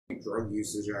drug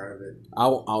usage out of it.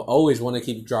 I'll always want to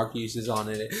keep drug usage on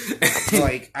it.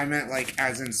 Like, I meant like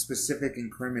as in specific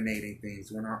incriminating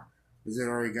things. We're not. Is it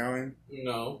already going?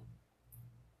 No.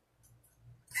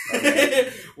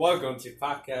 Okay. Welcome to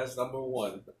podcast number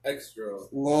 1, extra.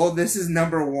 Lol, this is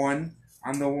number 1.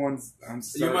 I'm the one.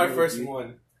 You're my first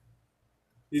one.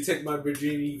 You take my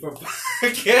virginity from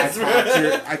podcast.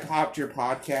 I popped your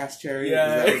podcast cherry.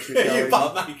 Yeah, Is that what you're telling you me?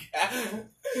 popped my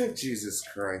cat. Jesus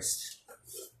Christ.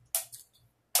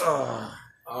 Ugh.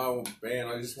 Oh man,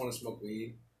 I just want to smoke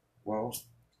weed. Well,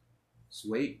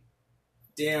 sweet.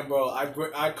 Damn, bro,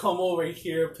 I come over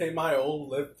here, pay my own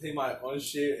lip, pay my own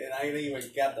shit, and I ain't even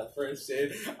got the first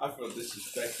shit. I feel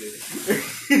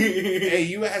disrespected. Hey,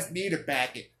 you asked me to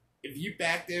back it. If you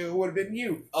backed it, it would have been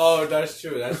you. Oh, that's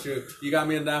true. That's true. You got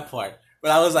me in that part. But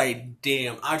I was like,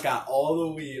 damn, I got all the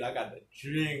weed. I got the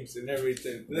drinks and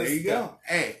everything. There you go.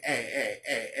 Hey.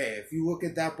 If you look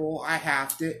at that bowl, I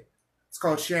halved it. It's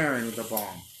called sharing with a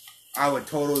bong. I would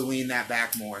totally lean that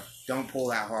back more. Don't pull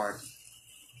that hard.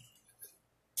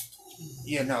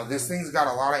 Yeah, no, this thing's got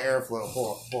a lot of airflow.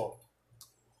 Pull.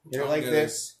 Get it like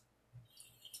this.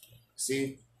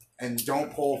 See? And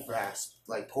don't pull fast.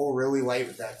 Like, pull really light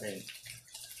with that thing.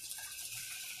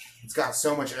 It's got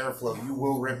so much airflow, you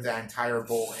will rip that entire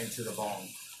bowl into the bong.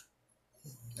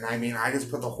 And I mean, I just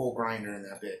put the whole grinder in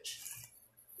that bitch.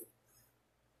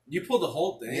 You pulled the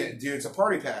whole thing? Yeah, dude, it's a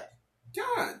party pack.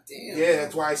 God damn. Yeah,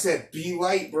 that's why I said, be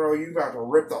light, bro. You about to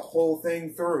rip the whole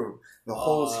thing through. The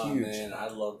hole's huge. Man, I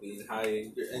love being high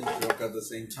and drunk at the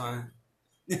same time.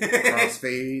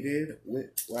 Crossfaded,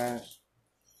 whiplash.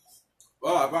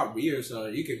 Well, I brought beer, so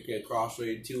you could get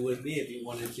crossfaded too with me if you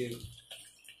wanted to.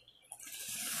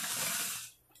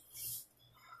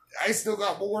 I still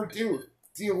got more too.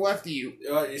 To the left of you.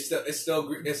 It's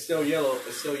still yellow.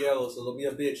 It's still yellow. So don't be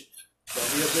a bitch.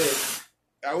 Don't be a bitch.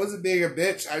 I wasn't being a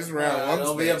bitch. I just ran out of lung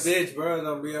Don't space. be a bitch, bro.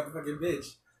 Don't be a fucking bitch.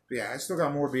 But yeah, I still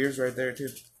got more beers right there too.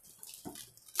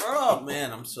 Oh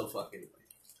man, I'm so fucking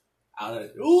out of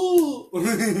it. Ooh,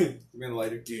 I'm gonna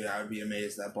lighter. Dude, I would be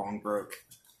amazed that bong broke.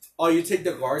 Oh, you take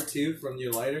the guard too from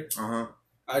your lighter? Uh huh.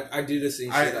 I do the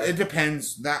same shit. It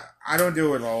depends. That I don't do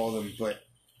it with all of them, but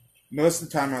most of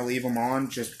the time I leave them on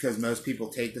just because most people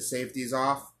take the safeties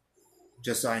off,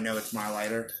 just so I know it's my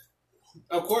lighter.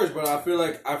 Of course, but I feel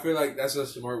like that's a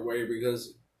smart way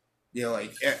because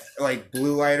like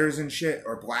blue lighters and shit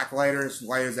or black lighters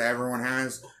that everyone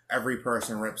has. Every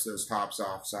person rips those tops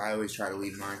off, so I always try to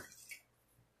leave mine.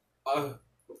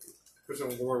 Put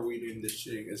some more weed in this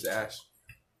shit. It's ash.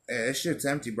 Hey, this shit's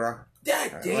empty, bro.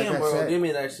 God damn, bro! Said, give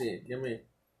me that shit. Give me.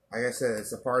 Like I said,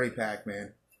 it's a party pack,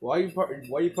 man. Why you put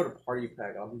a party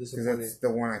pack? I'm disappointed. Because that's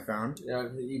the one I found. Yeah,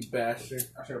 you bastard!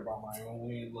 I should have brought my own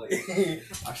weed. Like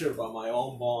I should have brought my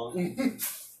own bong.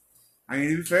 I mean,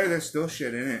 to be fair, there's still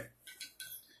shit in it.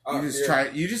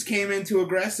 You just came in too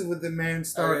aggressive with the man.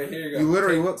 Start. Okay, here you go. You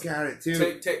literally look at it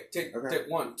too. Take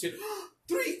 1, 2,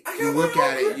 3. I got you look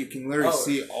at it, one. you can literally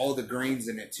see all the grains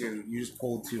in it too. You just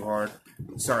pulled too hard.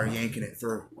 Start yanking it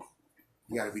through.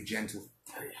 You gotta be gentle.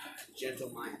 Gentle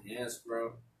my ass,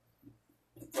 bro.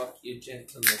 Fuck your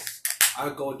gentleness.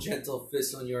 I'll go gentle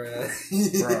fist on your ass.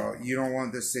 Bro, you don't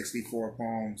want the 64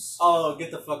 palms. Oh,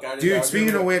 get the fuck out of here. Dude,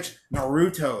 speaking of which,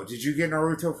 Naruto. Did you get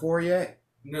Naruto 4 yet?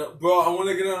 No, bro, I want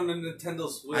to get it on the Nintendo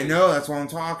Switch. I know, that's what I'm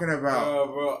talking about.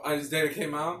 Bro, I just did it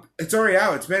came out? It's already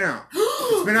out. It's been out.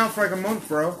 It's been out for like a month,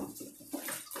 bro.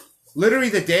 Literally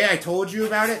the day I told you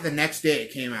about it, the next day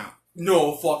it came out.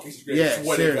 No fucking shit. Yeah,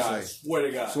 Swear seriously. To God. Swear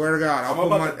to God. Swear to God. I'll put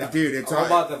my... Dude, it's... I'm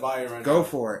about to buy it right go now.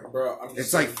 for it. Bro,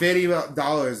 it's like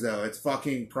 $50 though. It's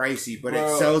fucking pricey, but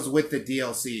it sells with the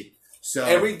DLC. So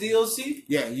every DLC?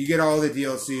 Yeah, you get all the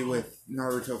DLC with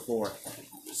Naruto 4.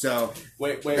 So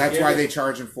wait, that's why they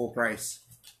charge in full price.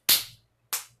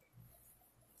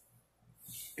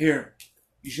 Here,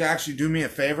 you should actually do me a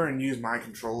favor and use my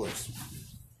controllers.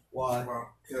 Why?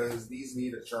 Because these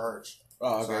need a charge.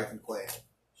 Oh, okay. So I can play.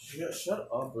 Shut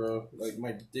up, bro. Like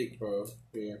my dick, bro.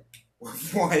 Here.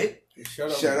 What?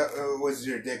 Shut up. Shut up. Was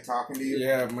your dick talking to you?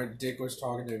 Yeah, my dick was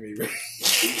talking to me, bro. You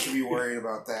should be worried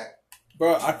about that.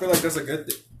 Bro, I feel like that's a good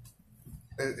thing.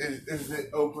 Is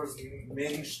it Oprah's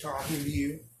Minge talking to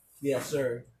you? Yes,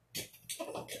 sir.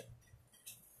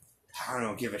 I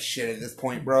don't give a shit at this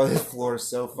point, bro. This floor is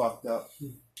so fucked up.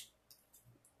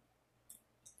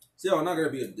 Still, I'm not gonna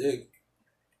be a dick.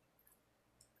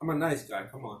 I'm a nice guy.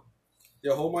 Come on.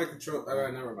 Yo, hold my control.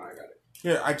 Never mind. I got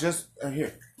it. Here,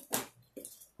 here.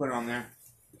 Put it on there.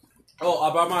 Oh,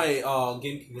 I bought my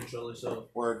GameCube controller, so.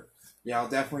 Word. Yeah, I'll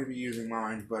definitely be using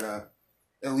mine, but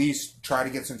at least try to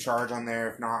get some charge on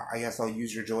there. If not, I guess I'll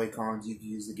use your Joy-Cons. You can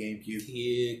use the GameCube.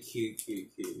 Kid.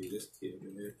 Just kid,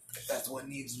 man. That's what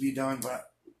needs to be done,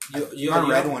 but you my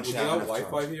red have, one should you have have enough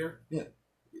Wi-Fi charge. here? Yeah.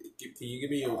 Can you give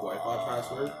me your Wi-Fi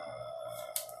password?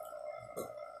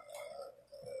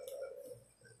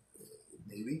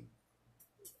 Maybe.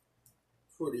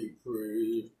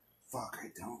 Pretty. Fuck, I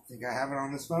don't think I have it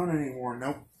on this phone anymore.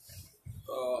 Nope.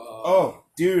 Oh,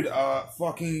 dude,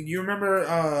 fucking, you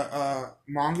remember,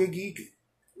 Manga Geek?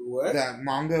 what? That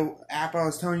manga app I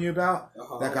was telling you about?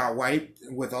 That got wiped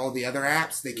with all the other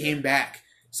apps? They came back.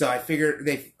 So I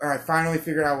finally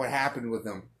figured out what happened with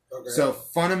them. Okay. So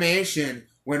Funimation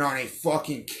went on a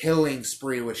fucking killing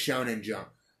spree with Shonen Jump.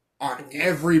 On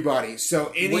everybody.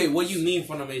 So Wait, what do you mean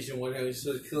Funimation went on a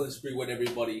killing spree with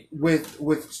everybody? With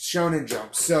Shonen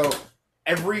Jump. So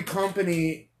every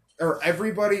company or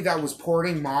everybody that was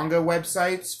porting manga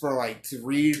websites for like to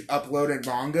read uploaded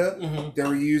manga, they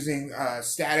were using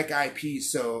static IP.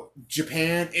 So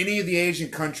Japan, any of the Asian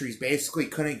countries basically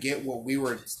couldn't get what we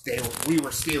were stealing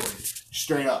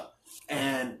straight up.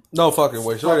 And No fucking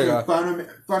way.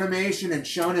 Funimation and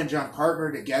Shonen Jump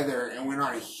partnered together and went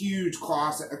on a huge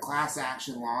class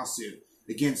action lawsuit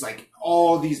against like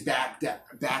all these back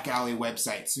alley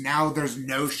websites. So now there's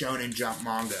no Shonen Jump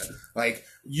manga. Like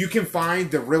you can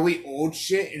find the really old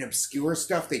shit and obscure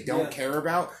stuff they don't care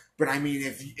about. But I mean,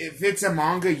 if it's a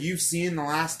manga you've seen in the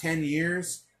last 10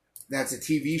 years, that's a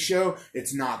TV show,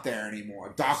 it's not there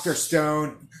anymore. Dr.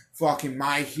 Stone, fucking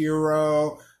My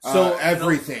Hero,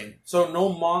 everything.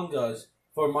 No mangas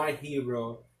for My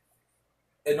Hero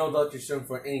and no Dr. Stone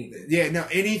for anything. Yeah, no,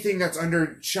 anything that's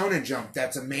under Shonen Jump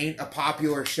that's a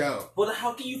popular show. But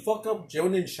how can you fuck up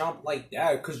Shonen Jump like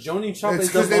that? Because Shonen Jump It's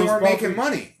is the because they most weren't making popular-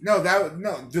 money. No,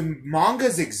 the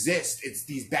mangas exist. It's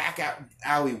these back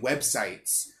alley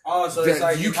websites. Oh, so it's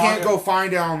like you can't go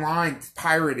find it online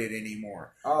pirated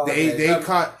anymore. Oh, They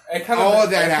cut all of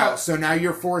that out. So now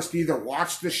you're forced to either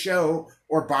watch the show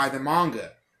or buy the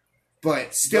manga.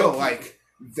 But still,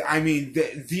 I mean,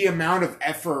 the amount of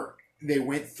effort they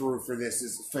went through for this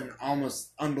is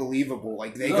almost unbelievable.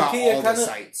 Like they got all the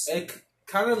sites. It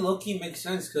kind of low-key makes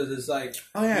sense because it's like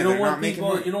you don't want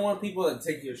people to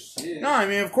take your shit. No, I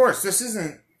mean, of course, this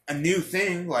isn't a new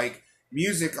thing. Like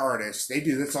music artists, they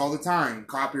do this all the time.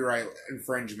 Copyright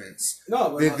infringements.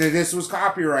 No, but this was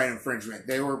copyright infringement.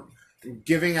 They were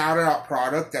giving out a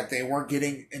product that they weren't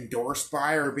getting endorsed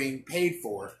by or being paid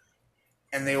for,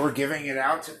 and they were giving it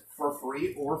out for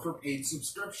free or for paid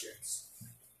subscriptions.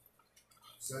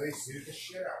 So they sued the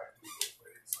shit out of people.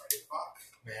 But it's like, fuck,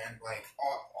 man. Like,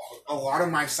 a lot of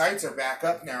my sites are back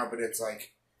up now, but it's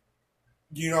like,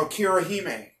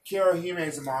 Kirihime. Kirihime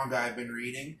is a manga I've been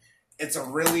reading. It's a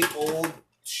really old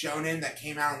shonen that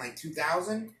came out in like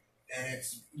 2000, and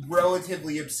it's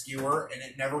relatively obscure, and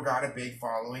it never got a big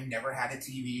following, never had a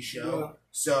TV show,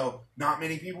 so not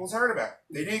many people's heard about it.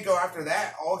 They didn't go after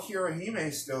that. All Kirihime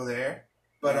is still there,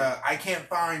 but I can't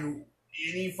find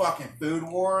any fucking Food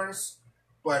Wars.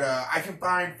 But I can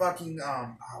find fucking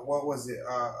what was it?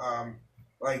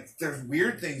 Like there's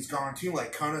weird things gone too,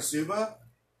 like Konosuba.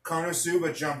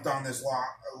 Konosuba jumped on this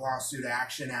lawsuit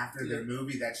action after their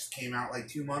movie that just came out like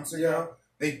 2 months ago. Yeah.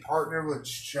 They partnered with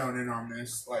Shonen on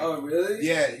this. Like, oh really?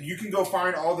 Yeah, you can go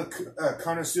find all the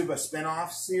Konosuba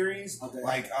spin-off series,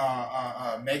 like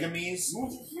Megami's.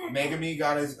 Megami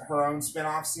got her own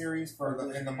spin-off series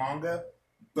in the manga,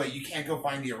 but you can't go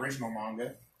find the original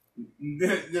manga.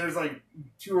 There's like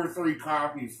 2 or 3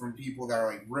 copies from people that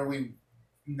are like really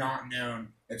not known.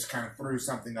 That just kind of threw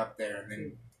something up there and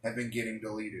then have been getting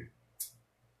deleted.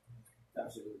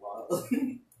 That's really wild.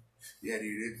 Yeah,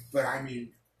 dude. But I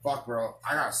mean, fuck, bro.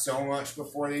 I got so much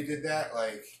before they did that.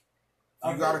 Like,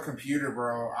 you got a computer,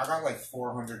 bro. I got like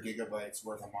 400 gigabytes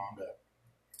worth of manga.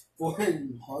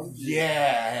 400?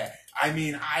 Yeah. I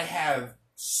mean, I have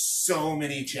so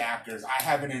many chapters. I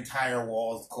have an entire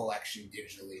Walls collection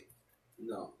digitally.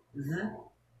 No. Mm-hmm.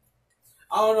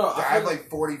 I don't know. I have like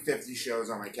 40, 50 shows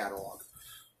on my catalog.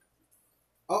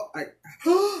 Oh,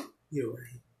 you're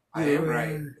right. I am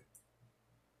right.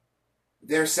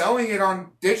 They're selling it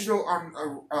on digital, on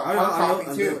hard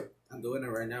copy too. I'm doing it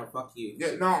right now. Fuck you.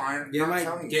 Yeah, no, I'm not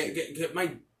telling you. Get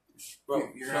my... Bro,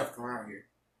 you're gonna have to come out here.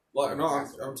 What? No,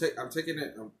 I'm taking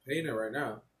it. I'm paying it right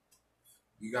now.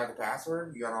 You got the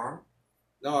password? You got on?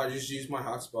 No, I just used my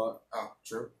hotspot. Oh,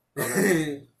 true.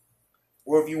 Okay.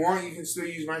 Well, if you want, you can still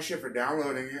use my shit for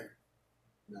downloading it.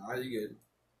 Nah, you good.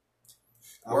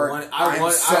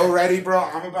 I'm so ready, bro.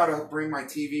 I'm about to bring my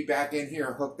TV back in here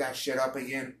and hook that shit up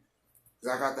again.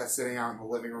 Because I got that sitting out in the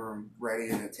living room ready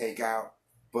to take out.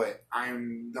 But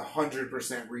I'm 100%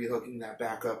 rehooking that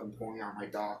back up and pulling out my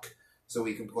dock. so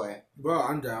we can play. Bro,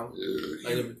 I'm down.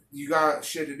 You got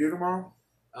shit to do tomorrow?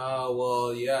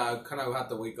 Well, yeah, I kind of have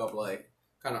to wake up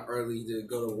kind of early to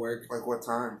go to work. Like what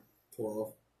time?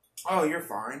 12. Oh, you're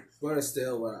fine. But I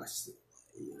still.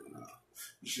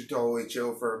 You should totally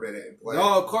chill for a bit and play.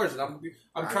 No, of course. I'm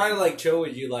trying to chill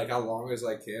with you how long as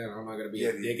I can. I'm not gonna be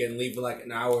a dick and leave for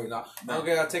an hour. No.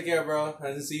 Okay, I'll take care, bro.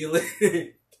 And see you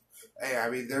later. Hey, I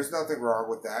mean, there's nothing wrong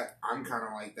with that. I'm kind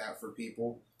of like that for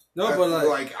people. No, but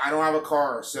I don't have a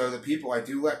car, so the people I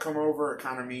do let come over, it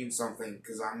kind of means something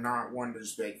because I'm not one to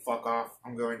just be like, fuck off,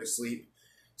 I'm going to sleep.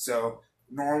 So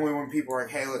normally when people are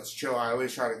like, hey, let's chill, I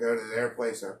always try to go to their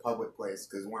place or a public place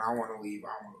because when I want to leave,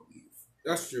 I want to leave.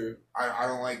 That's true. I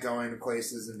don't like going to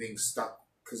places and being stuck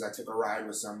because I took a ride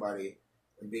with somebody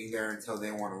and being there until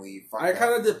they want to leave. Fuck I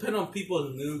kind of depend on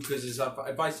people's mood because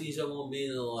if I see someone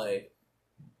being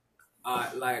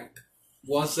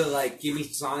wants to give me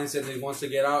signs and he wants to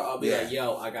get out, I'll be like,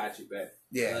 yo, I got you, man.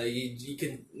 Yeah. You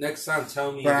can next time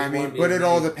tell me. But I mean, but it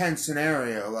all depends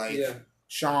scenario. Yeah.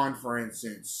 Sean, for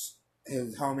instance,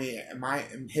 his and my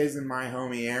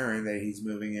homie Aaron that he's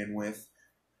moving in with.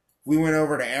 We went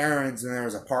over to Aaron's and there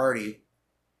was a party.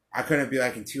 I couldn't be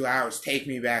like, in 2 hours, take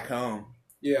me back home.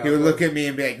 Yeah. He would look at me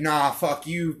and be like, nah, fuck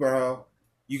you, bro.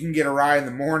 You can get a ride in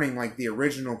the morning like the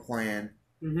original plan.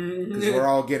 Because we're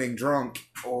all getting drunk.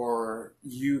 Or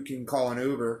you can call an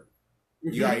Uber.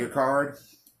 You got your card?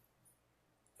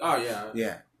 Oh, yeah.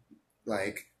 Yeah.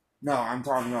 No, I'm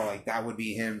talking about that would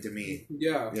be him to me.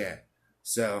 Yeah. Yeah.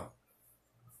 So,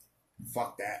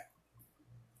 fuck that.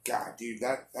 God, dude,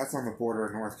 that's on the border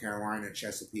of North Carolina and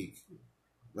Chesapeake.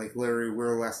 Literally,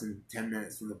 we're less than 10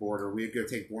 minutes from the border. We'd go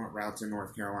take blunt routes in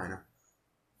North Carolina.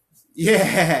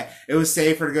 Yeah, it was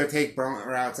safer to go take blunt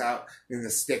routes out in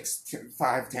the sticks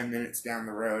 5-10 minutes down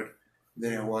the road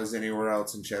than it was anywhere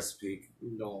else in Chesapeake.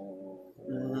 No.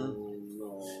 No.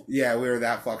 Yeah, we were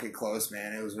that fucking close,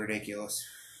 man. It was ridiculous.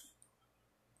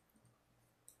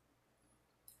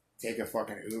 Take a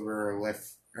fucking Uber or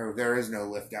Lyft. Or there is no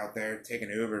Lyft out there. Take an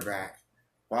Uber back.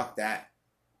 Fuck that.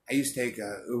 I used to take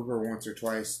a Uber once or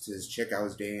twice to this chick I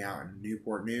was dating out in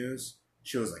Newport News.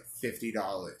 She was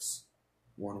 $50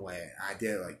 one way. I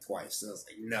did it twice. So I was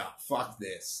like, no, fuck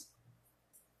this.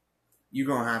 You're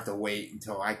going to have to wait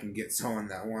until I can get someone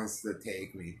that wants to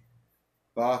take me.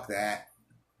 Fuck that.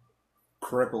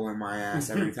 Crippling my ass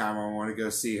every time I want to go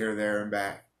see her there and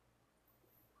back.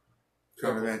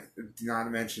 Not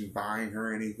to mention buying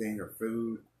her anything or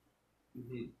food.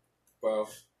 Mm-hmm. Well,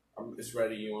 it's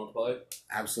ready. You want to play?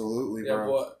 Absolutely, yeah,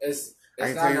 bro. Well, it's not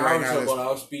Naruto, but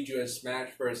I'll speed you in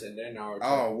Smash first and then Naruto.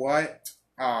 Oh, what?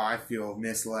 Oh, I feel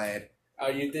misled. Oh,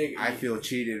 you think? I feel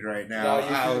cheated right now. No,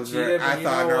 I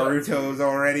thought Naruto was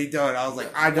already done. I was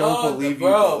like, I don't believe you.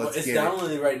 no,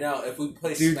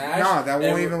 that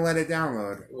won't even let it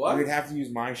download. What? We'd have to use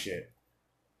my shit.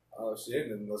 Oh shit!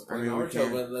 Then let's play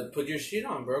Naruto. But put your shit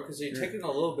on, bro, because you're taking a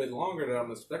little bit longer than I'm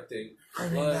expecting. I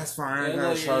mean, that's fine. I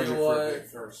gotta charge it for a bit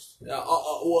first.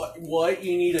 What?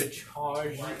 You need a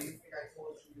charge?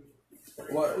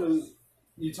 What?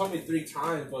 You told me 3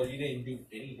 times, but you didn't do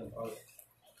anything about it.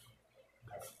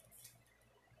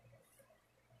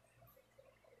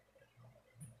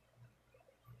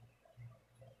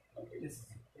 This is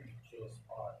a pretty chill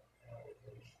spot.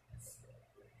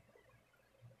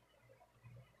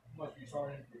 How much you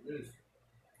charging for this?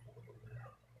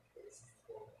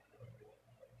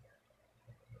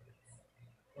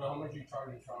 Well, how much you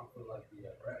charging Sean for the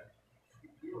bread?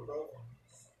 We were both.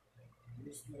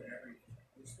 We split everything.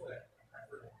 We split it.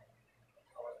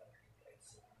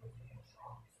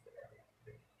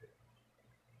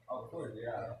 Of course,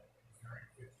 yeah.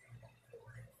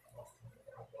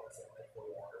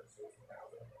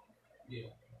 Yeah.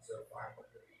 So 500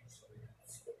 each. So we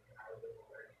split an hour little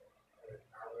already. So it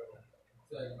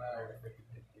doesn't matter if it's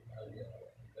 50. Yeah.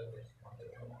 And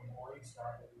when morning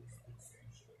started, it was the same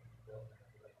shit. Bro,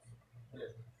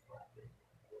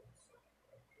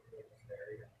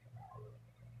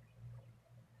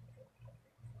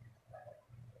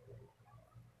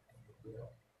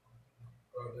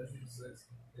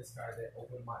 this guy that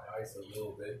opened my eyes a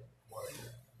little bit.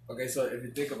 Okay, so if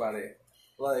you think about it,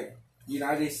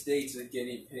 United States is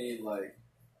getting paid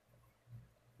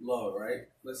low, right?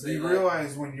 Let's say you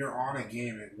realize when you're on a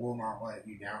game, it will not let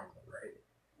you download, right?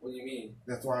 What do you mean?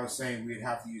 That's why I was saying we'd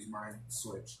have to use my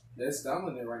Switch. It's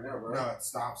downloading right now, bro. No, it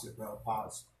stops it, bro.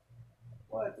 Pause.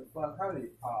 What the fuck? How do you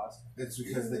pause? It's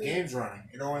because the game's running.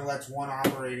 It only lets one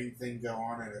operating thing go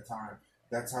on at a time.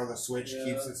 That's how the Switch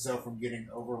keeps itself from getting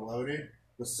overloaded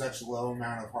with such low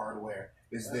amount of hardware.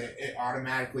 is that it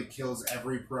automatically kills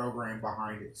every program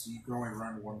behind it, so you can only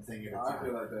run one thing at a time. I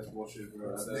feel like that's bullshit,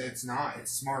 bro. It's not.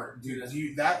 It's smart, dude.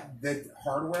 The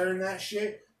hardware in that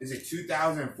shit is a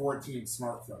 2014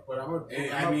 smartphone. But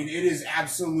it is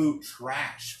absolute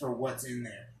trash for what's in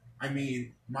there. I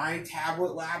mean, my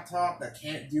tablet laptop that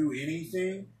can't do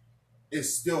anything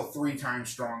is still 3 times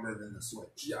stronger than the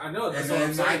Switch. Yeah, I know. That's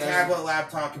and then my tablet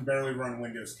laptop can barely run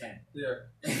Windows 10. Yeah.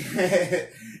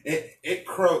 it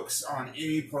croaks on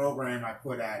any program I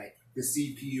put at it. The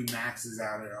CPU maxes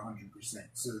out at 100%.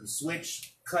 So the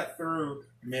Switch cut through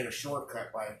and made a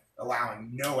shortcut by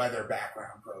allowing no other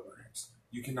background programs.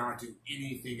 You cannot do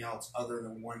anything else other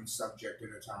than one subject at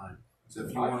a time. So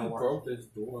if you want to broke this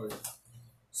door.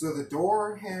 So the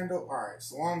door handle. All right.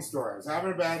 So long story. I was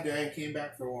having a bad day. Came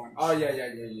back for lunch. Oh yeah.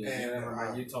 And, never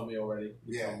mind. You told me already.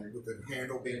 With the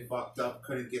handle being fucked up,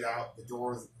 couldn't get out. The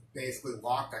door was basically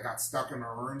locked. I got stuck in my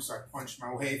room, so I punched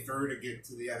my way through to get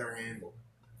to the other handle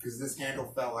because this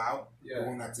handle fell out. Yeah. The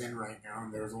one that's in right now,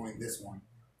 and there's only this one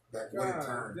that wouldn't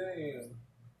turn. Damn.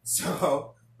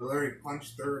 So I literally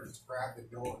punched through and just grabbed the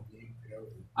door and yanked it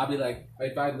open. I'll be like,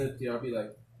 if I lived here, I'll be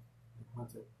like,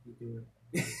 Hunter, you doing?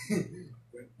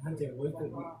 Hunter, wake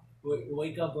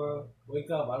up, bro. Wake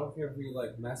up. I don't care if you're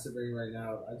like masturbating right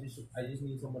now. I just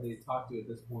need somebody to talk to at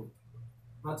this point.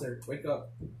 Hunter, wake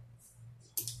up.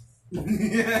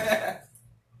 Yeah.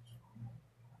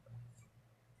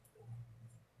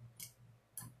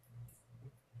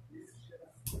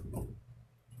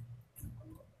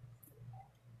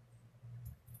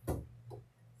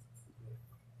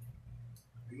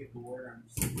 I get bored. I'm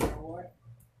just like, you know what?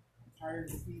 I'm tired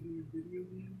of TV video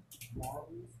games,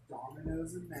 Marvels,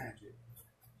 Dominoes, and Magic.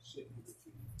 Shit with the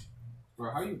TV.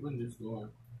 Bro, how you been just going?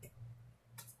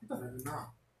 It doesn't know.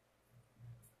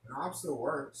 The knob still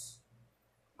works.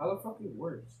 How the fuck it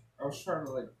works? I was trying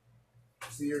to like.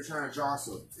 See, you're trying to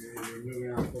jostle it, and you're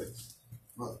moving out of place.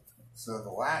 Look, so the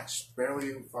latch barely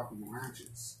even fucking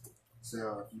latches.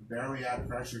 So if you barely add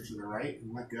pressure to the right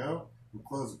and let go, it'll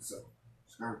close itself.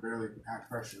 Just gotta barely add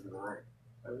pressure to the right.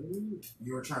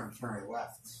 You were trying to turn it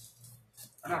left.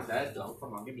 I'm not that dumb.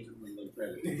 Come on, give me something like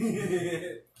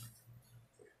credit.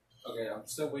 Okay, I'm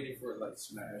still waiting for it like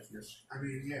smash. I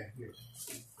mean, yeah, here.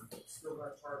 Still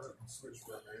gotta charge it and switch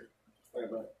for a minute. Wait,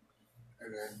 but.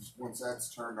 And then once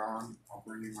that's turned on, I'll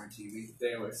bring in my TV.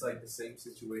 Damn, it's like the same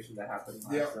situation that happened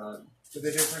last time. But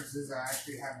the difference is I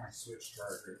actually have my Switch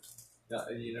charger. Yeah,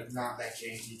 you know, not that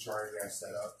janky charger I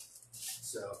set up.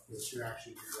 So this should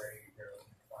actually be ready to go in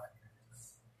 5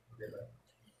 minutes. Okay, but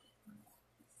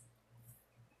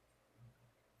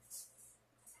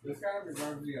this kind of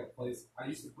reminds me of a place. I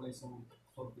used to play some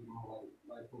Pokemon,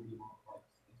 like Pokemon cards.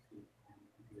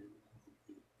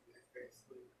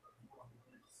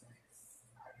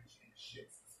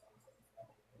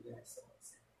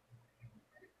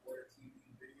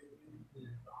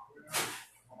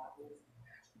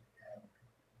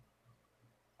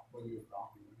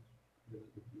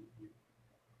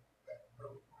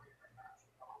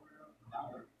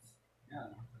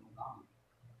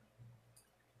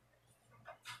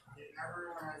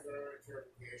 Everyone has their own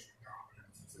interpretation of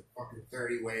dominance. It's a fucking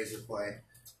 30 ways to play.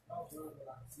 No, bro, but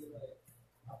I feel like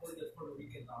I play the Puerto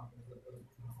Rican dominance, but the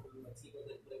Latino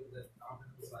that play with the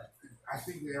dominance, like I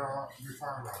think they are. You're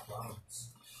talking about dominance.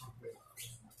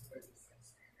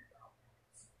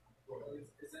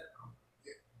 is that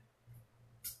Yeah.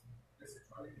 is it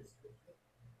trying to switch it?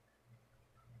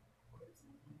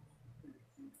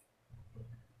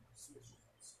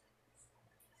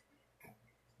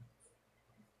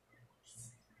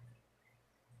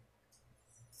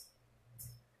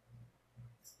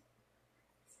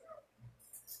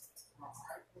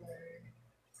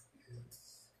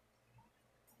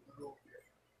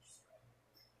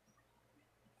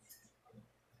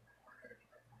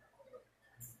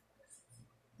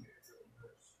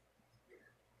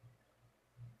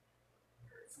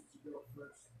 Go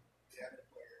first, the other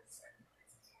player second.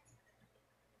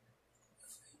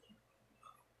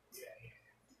 Yeah.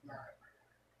 You got it.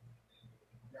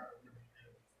 You got it really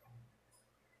good.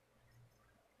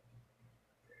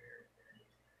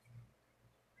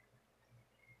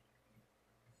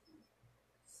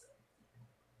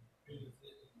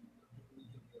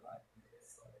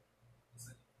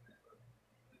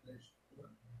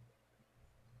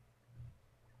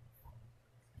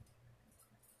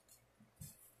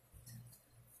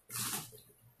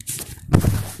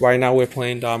 Right now we're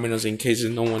playing dominoes in case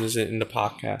no one is in the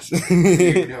podcast.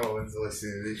 No one's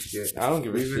listening to this shit. I don't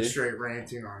give a We've been shit. straight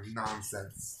ranting on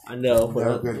nonsense. I know, No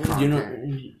but good you know,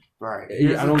 content. Right. Yeah,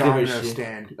 Here's I the don't give a domino shit.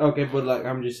 stand. Okay, but like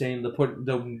I'm just saying, the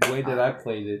way that I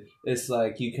played it, it's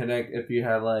like you connect if you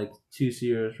had like 2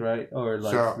 zeros, right, or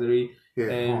like So, 3. Here,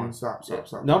 And- hold on.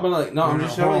 Stop. No, but like no, I'm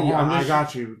just showing you. hold on, I'm just. I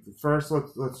got you. First,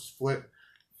 let's flip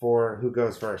for who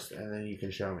goes first, and then you can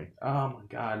show me. Oh my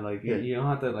god! Like Yeah. you don't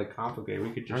have to like complicate.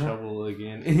 We could just I know. shovel it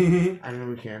again. I know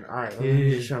we can. All right, let Yeah. me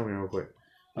just show me real quick.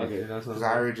 Okay, that's what. Because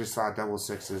I already just saw double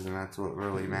sixes, and that's what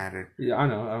really mattered. Yeah, I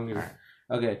know. I don't give. Alright.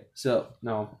 Okay, so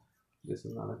no, this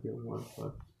is not a good one.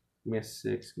 But give me a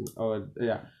 6. Oh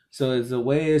yeah. So it's the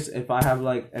way is if I have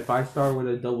like if I start with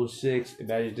a double 6,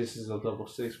 imagine this is a double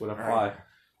 6 with a 5. Alright.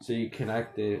 So you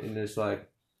connect it, and it's like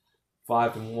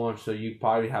 5 and 1. So you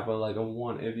probably have a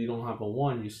 1. If you don't have a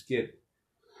 1, you skip.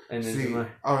 And then See, like,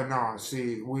 all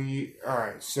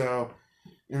right. So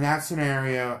in that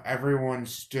scenario, everyone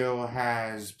still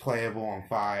has playable on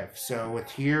 5. So with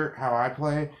here, how I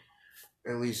play,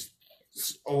 at least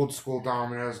old school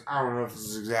dominoes. I don't know if this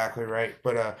is exactly right,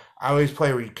 but I always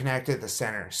play where you connect at the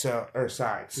center, or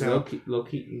side. So low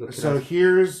key. so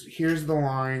here's the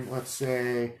line. Let's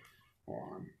say, hold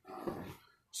on.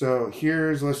 So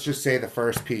let's just say the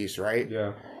first piece, right?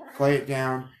 Yeah. Play it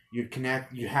down. You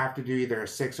connect. You have to do either a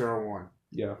 6 or a 1.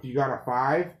 Yeah. If you got a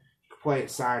 5, you can play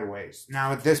it sideways.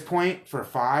 Now at this point, for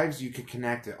 5s, you could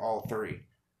connect it all 3.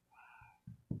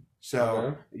 So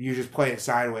Okay. you just play it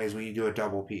sideways when you do a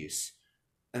double piece.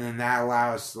 And then that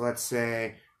allows, let's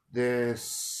say,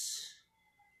 this.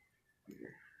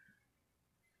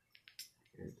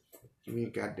 Give me a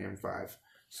goddamn 5.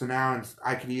 So now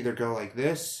I could either go like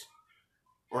this,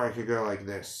 or I could go like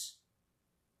this.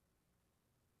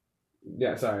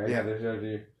 Yeah. Sorry. Yeah. Yeah. There's no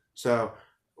do. So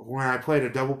when I played a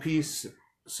double piece,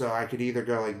 so I could either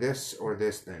go like this or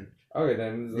this then. Okay,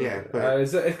 then. Yeah, but-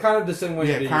 it's kind of the same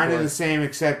way. Yeah, kind of the same,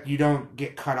 except you don't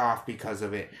get cut off because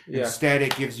of it. Yeah. Instead,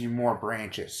 it gives you more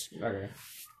branches. Okay.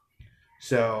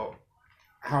 So,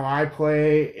 how I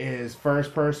play is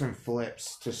first person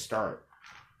flips to start.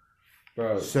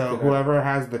 Bro. So, could whoever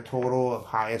has the total of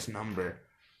highest number.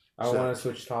 I so- want to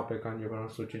switch topic on you, but I'm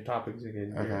switching topics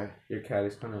again. Okay. Your cat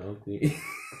is kind of ugly.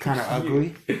 Kind of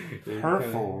ugly. It's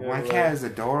Hurtful. kinda- My yeah, cat is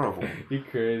adorable. You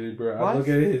crazy, bro. I What? look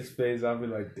at his face, I'll be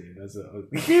like, dude, that's an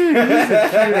ugly. Dude, he's a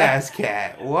cute ass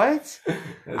cat. What? That's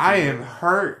I a- am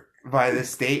hurt by this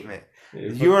statement. Yeah,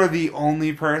 You are the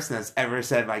only person that's ever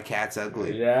said my cat's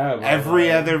ugly. Yeah, bro, Every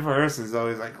like, other person's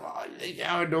always like, "Oh,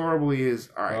 how adorable he is."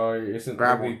 All right, Oh, it's an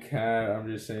Grab ugly cat. I'm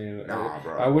just saying. nah,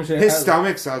 bro. I wish it His had,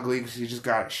 stomach's ugly because he just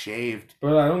got it shaved.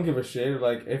 Bro, I don't give a shit.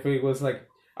 Like, if it was like,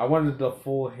 I wanted the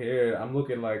full hair. I'm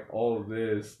looking like all of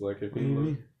this. Like, if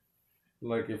you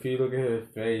look, if you look at his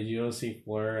face, you don't see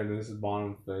flare in his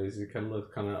bottom face. It kind of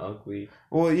looks kind of ugly.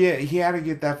 Well, yeah, he had to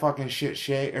get that fucking shit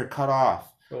shaved or cut off.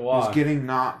 He was Why? getting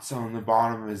knots on the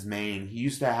bottom of his mane. He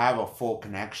used to have a full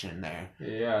connection there,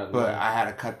 Yeah, but like, I had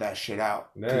to cut that shit out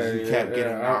because yeah, he kept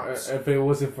getting yeah, knots. If it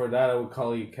wasn't for that, I would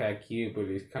call you cat cute, but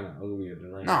he's kind of uglier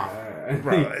than right Nah, now.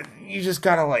 bro, you just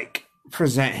gotta like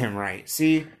present him right.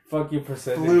 See, Fuck you,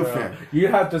 percentage, Floof bro. him. You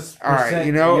have to. Present, all right,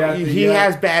 you know have to- he you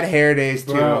has have- bad hair days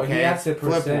too. Bro, Okay, he has to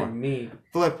flip present one. me.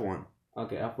 Flip one.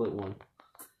 Okay, I'll flip one.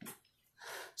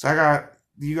 So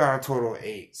you got a total of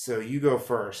 8. So you go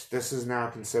first. This is now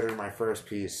considered my first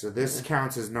piece. So this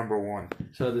counts as number 1.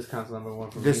 So this counts number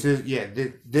 1 for This me.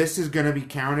 is this is gonna be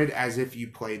counted as if you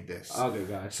played this. Okay,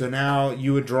 guys. So now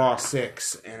you would draw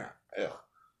 6, and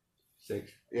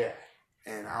 6. yeah,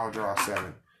 and I'll draw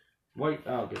 7 Wait,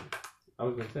 oh, okay. I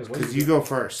was gonna say, what because is you it? go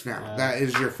first now. Yeah. That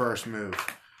is your first move.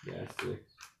 Yeah, 6.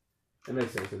 It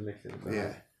makes sense. It makes sense.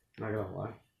 Yeah. Not gonna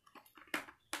lie.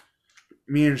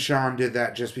 Me and Sean did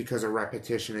that just because of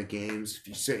repetition of games. If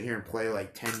you sit here and play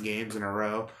like 10 games in a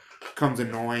row, it becomes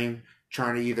annoying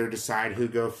trying to either decide who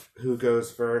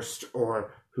goes first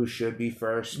or who should be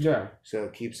first. Yeah. So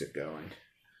it keeps it going.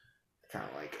 Kind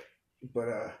of like it. But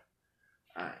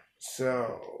alright.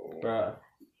 So Bruh.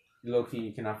 Low key,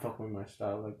 you cannot fuck with my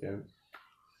style like that.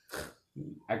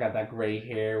 I got that gray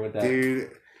hair with that.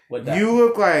 dude, with that. you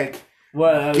look like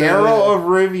What? Geralt of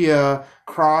Rivia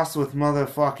crossed with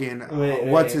motherfucking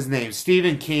what's wait. his name?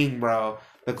 Stephen King, bro.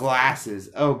 The glasses.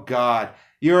 Oh god.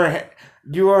 You're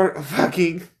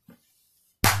fucking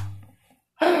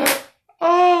oh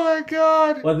my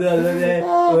god. What the?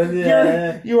 Oh, What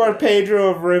the? you are Pedro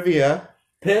of Rivia.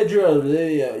 Pedro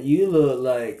Lydia, you look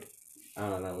like I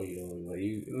don't know what you look like.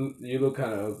 You look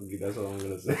kind of ugly. That's all I'm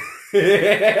gonna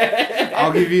say.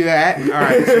 I'll give you that.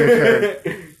 Alright, it's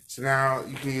your turn. So now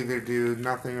you can either do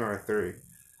nothing or a 3.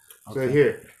 So Okay.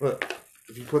 here, look.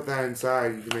 If you put that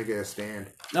inside, you can make it a stand.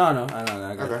 No, I know.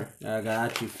 I got Okay. you. I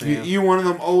got you, fam. You one of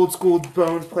them old school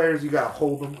Bones players, you gotta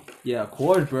hold them. Yeah, of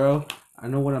course, bro. I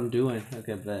know what I'm doing.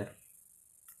 Okay, bet.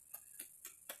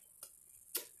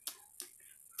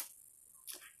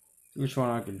 Which one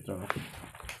I can throw?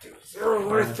 0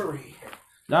 or 3.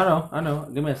 I know.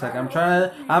 Give me a second. I'm trying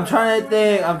to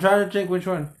think. I'm trying to think which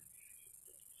one.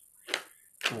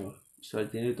 So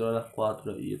tiene todas las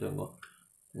 4 y yo tengo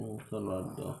solo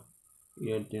las 2.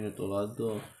 Y él tiene todas las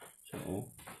 2. So,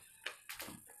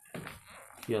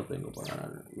 yo tengo para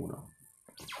ganar 1.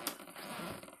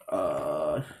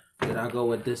 Then I'll go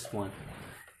with this one.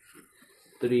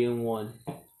 3 and 1.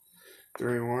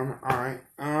 3 and 1. Alright.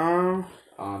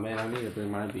 Oh man, I need to bring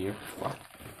my beer. Fuck.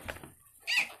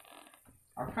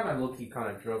 I'm kind of low-key kind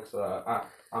of drunk, so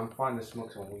I'm fine to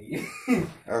smoke some weed.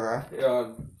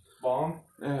 Okay. Bomb?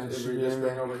 Yeah, Just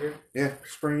bring over here? Yeah,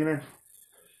 just bring it in.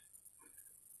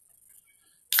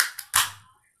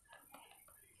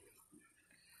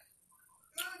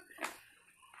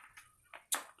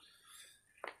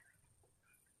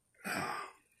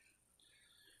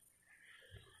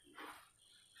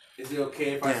 Is it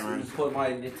okay if I put my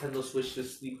Nintendo Switch to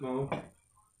sleep mode?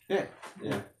 Yeah.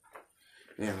 Yeah.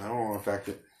 Yeah, that won't affect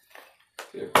it.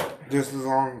 Yeah. Just as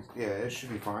long, it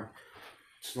should be fine.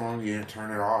 As long as you didn't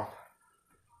turn it off.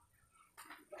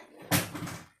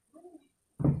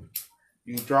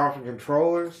 You dropping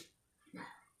controllers?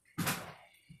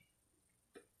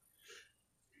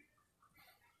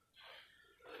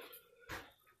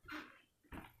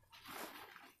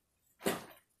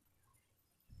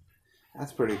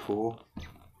 That's pretty cool.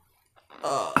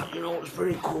 You know what's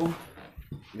pretty cool?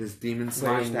 This Demon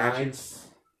Slayer statue.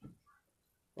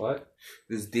 What?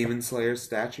 This Demon Slayer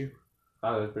statue.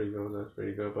 Oh, that's pretty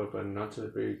good. But not so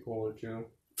pretty cool too.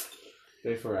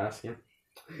 Thanks for asking.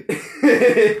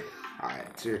 Alright,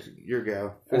 it's your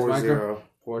go. 4-0.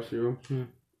 4-0.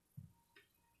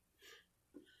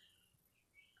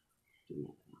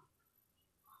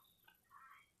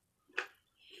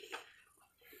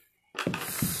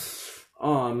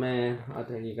 Oh man, I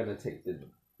think you're gonna take the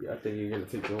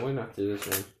win after this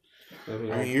one. I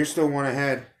mean, you're still 1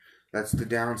 ahead. That's the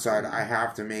downside. I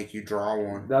have to make you draw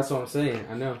one. That's what I'm saying.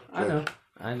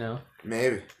 I know.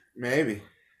 Maybe.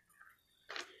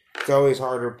 It's always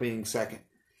harder being second.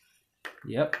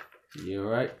 Yep, you're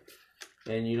right.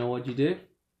 And you know what you did?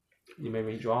 You made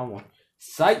me draw one.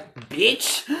 Psych,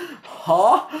 bitch!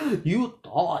 Huh? You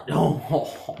thought? No.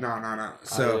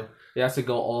 So it has to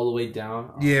go all the way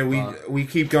down. Yeah, we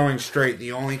keep going straight.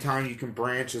 The only time you can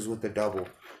branch is with the double.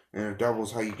 And a double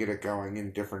is how you get it going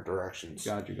in different directions.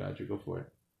 Got you. Go for it.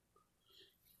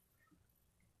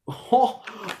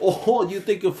 Oh, you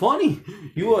think you're funny?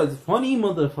 You are a funny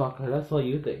motherfucker. That's what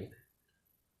you think.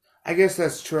 I guess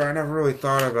that's true. I never really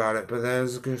thought about it, but that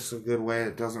is just a good way.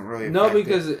 It doesn't really No,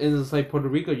 because it's like Puerto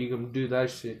Rico, you can do that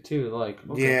shit too. Like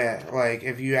Yeah, like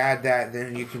if you add that,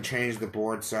 then you can change the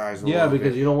board size. Because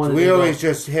bit. You don't want. So we always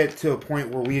just hit to a point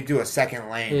where we do a second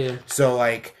lane. Yeah. So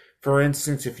like. For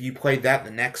instance, if you played that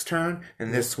the next turn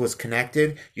and this was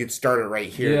connected, you'd start it right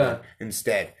here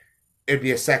instead. It'd be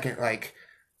a second, like,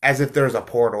 as if there's a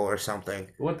portal or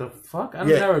something. What the fuck? I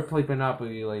never played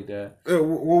Monopoly like that.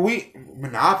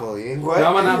 Monopoly? What?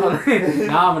 No, Monopoly.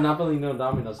 Monopoly, no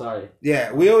Domino, sorry.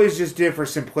 Yeah, we always just did for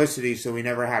simplicity, so we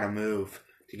never had to move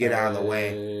to get out of the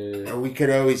way. Or we could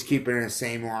always keep it in the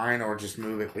same line or just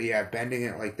move it. But yeah, bending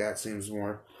it like that seems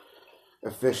more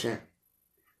efficient.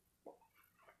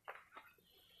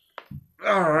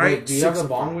 All right. Wait, do you have the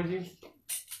bomb with you?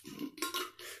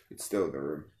 It's still in the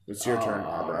room. It's your turn.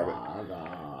 I'll grab it. Oh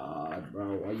God,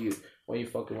 bro, why you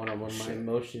fucking one on my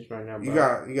emotions right now,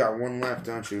 bro? You got 1 left,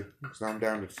 don't you? Because I'm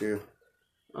down to 2.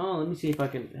 Oh, let me see if I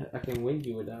can win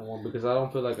you with that one because I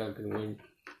don't feel like I can win.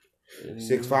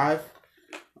 6-5.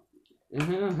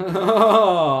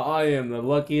 I am the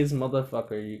luckiest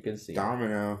motherfucker you can see.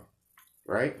 Domino,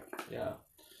 right? Yeah.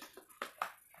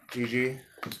 GG.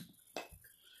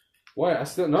 Wait,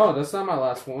 that's not my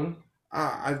last one.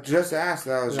 I just asked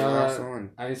that was your last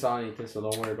one. I didn't saw anything, so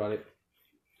don't worry about it.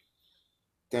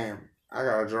 Damn, I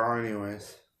gotta draw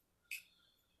anyways.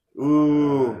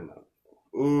 Ooh,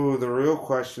 the real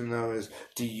question though is,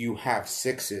 do you have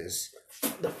 6s?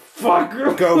 The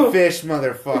fuck? Go fish,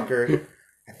 motherfucker.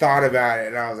 I thought about it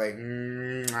and I was like,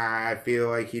 I feel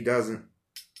like he doesn't.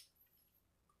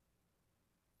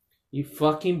 You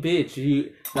fucking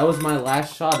bitch. That was my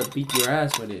last shot to beat your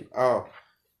ass with it. Oh.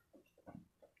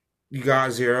 You got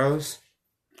 0s?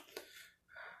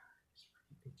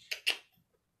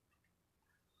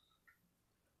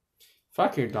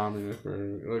 Fuck your dominant,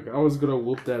 bro. Like, I was gonna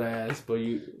whoop that ass, but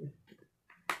you...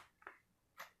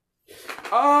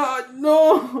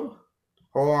 No!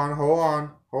 Hold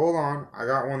on. I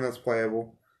got one that's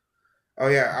playable. Oh,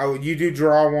 yeah. You do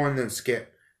draw one, then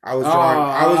skip. I was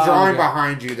drawing okay.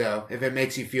 behind you though. If it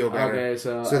makes you feel better. Okay,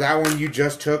 so that one you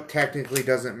just took technically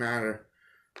doesn't matter.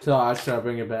 So I'll try to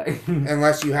bring it back.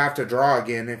 Unless you have to draw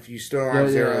again. If you still have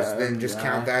zeros, then just yeah.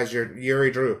 count that as you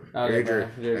already drew. You already drew.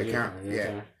 You're Count.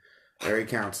 Yeah. There he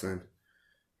counts then.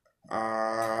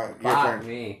 Your Fuck turn.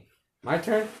 me. My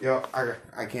turn? Yo,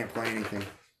 I can't play anything.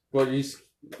 Well, you...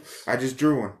 I just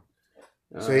drew one.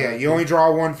 So yeah, you only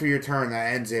draw one for your turn.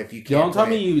 That ends it if you can't. Don't tell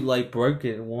play me you like broke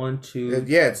it. 1, 2,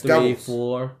 yeah, it's 3, doubles.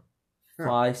 4, No.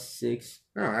 5, 6,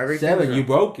 No, everything. 7. You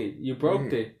broke it. You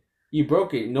broke it. You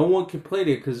broke it. No one can play it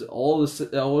because all the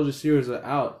series are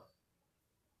out.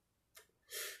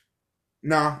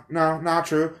 No, not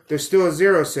true. There's still a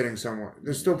zero sitting somewhere.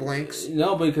 There's still blanks.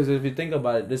 No, because if you think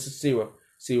about it, this is 0.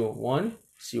 0, 1,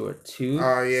 0, 2.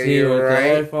 Oh yeah, 0, you're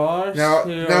right. 4, No,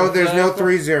 0, there's no 5.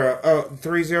 3 0. Oh,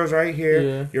 3 zeros right here.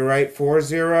 Yeah. You're right. 4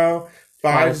 0.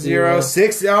 5 0. 0.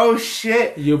 6. Oh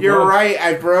shit! You You're broke. right.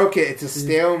 I broke it. It's a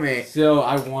stalemate. So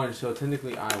I won. So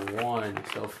technically I won.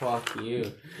 So fuck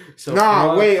you. So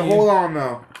Nah, wait. you. Hold on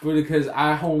though. Because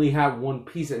I only have one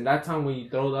piece, and that time when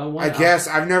you throw that one, I guess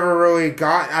I've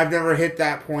never hit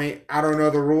that point. I don't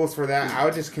know the rules for that. I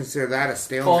would just consider that a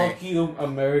stalemate. Fuck you,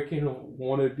 American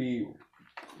wannabe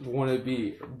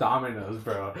Dominoes,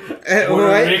 bro.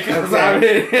 What? Because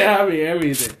Okay. I mean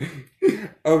everything.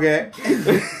 Okay.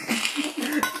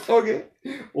 Okay.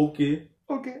 Okay.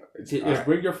 Okay. Yeah,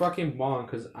 bring your fucking bong,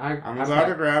 cause I'm about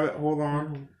to grab it. Hold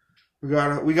on. We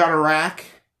got a rack.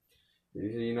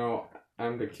 You know,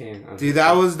 I'm the king. Dude,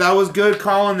 that was good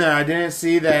calling there. I didn't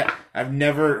see that.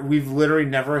 We've literally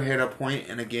never hit a point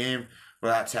in a game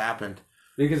where that's happened.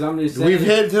 Because I'm just saying. We've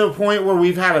hit to a point where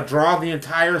we've had to draw the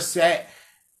entire set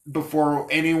before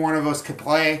any one of us could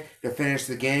play to finish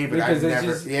the game. But Because I've it's never.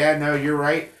 just- Yeah, no, you're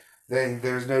right.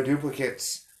 There's no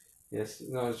duplicates. Yes,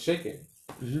 no, it's chicken.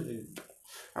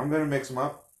 I'm gonna mix them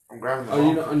up. I'm grabbing the. Oh,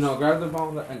 you know, no, grab the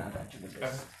ball. And I got you.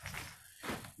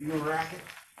 You gonna rack it?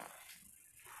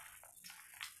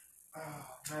 Oh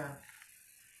man,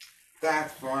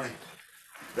 that's funny.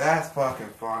 That's fucking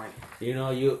funny. You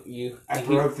know, you. I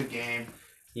broke the game.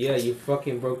 Yeah, you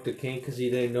fucking broke the king because you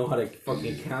didn't know how to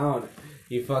fucking count.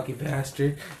 You fucking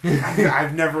bastard.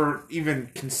 I've never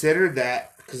even considered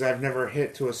that because I've never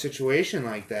hit to a situation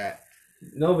like that.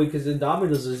 No, because in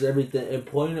dominoes is everything. And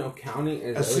point of counting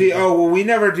is. See, we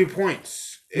never do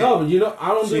points. No, but you know, I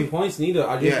don't See, do points neither.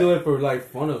 I just do it for like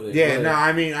fun of it. Yeah, but, no,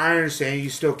 I mean, I understand. You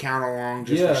still count along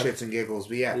just for shits and giggles,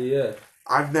 but Yeah.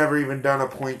 I've never even done a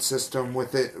point system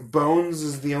with it. Bones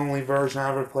is the only version I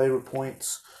ever played with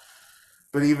points.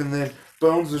 But even then,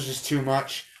 Bones was just too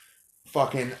much.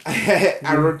 Fucking, I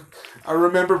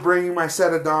remember bringing my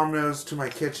set of dominoes to my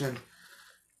kitchen,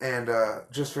 and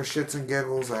just for shits and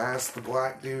giggles, I asked the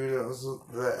black dude.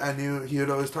 I knew he would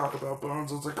always talk about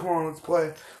Bones. I was like, "Come on, let's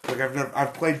play." Like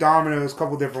I've played dominoes a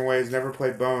couple different ways, never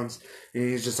played Bones. And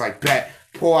he's just like, "Bet,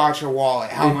 pull out your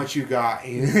wallet. How much you got?"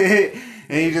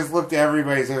 And he just looked at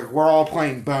everybody. He's like, "We're all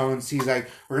playing Bones." He's like,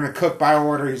 "We're gonna cook by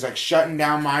order." He's like, shutting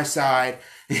down my side.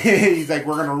 He's like,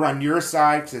 "We're gonna run your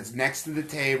side because it's next to the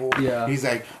table." Yeah. He's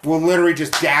like, "We'll literally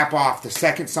just dap off the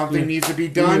second something needs to be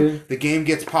done. The game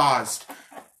gets paused.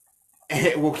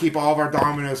 And we'll keep all of our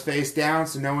dominoes face down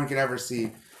so no one can ever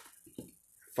see."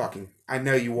 Fucking, I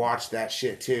know you watched that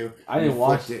shit too. I didn't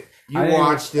watch it. You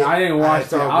watched it. I didn't watch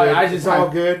It's it. all good. I just It's all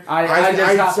good.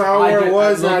 I just saw where it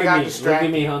was and I got Look distracted.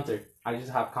 at me, Hunter. I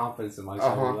just have confidence in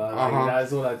myself.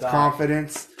 That's what I thought.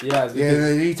 Confidence. Yeah. Yeah,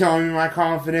 you telling me my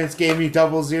confidence gave me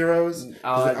double zeros?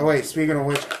 Oh wait, speaking of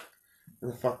which,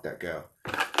 where the fuck that go?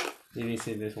 You need to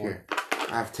see this one. Here,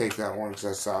 I have to take that one because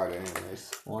I saw it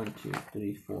anyways. 1, 2,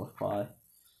 3, 4, 5,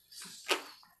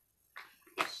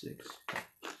 6.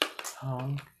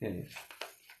 Okay.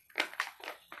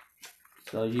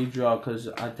 So you draw because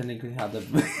I technically have the.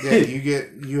 Yeah,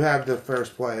 you have the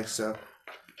first play, so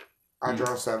I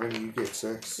draw 7, you get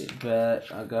 6. But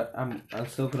I'm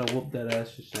still gonna whoop that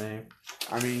ass. You're saying.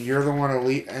 I mean, you're the one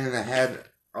elite in the head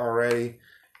already.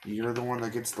 You're the one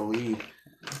that gets the lead.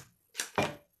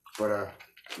 But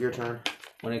your turn.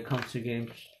 When it comes to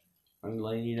games, I'm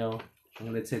letting you know. I'm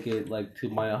gonna take it like to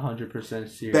my 100%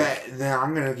 serious. Bet. Then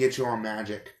I'm gonna get you on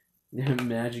Magic.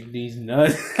 Magic these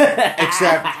nuts.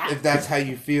 Except if that's how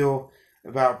you feel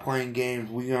about playing games,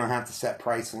 we're gonna have to set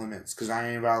price limits because I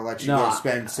ain't about to let you go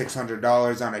spend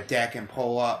 $600 on a deck and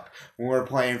pull up when we're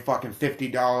playing fucking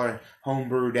 $50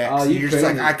 homebrew decks. Oh, You're just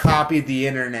like, I copied the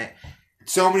internet.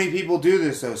 So many people do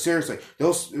this though. Seriously,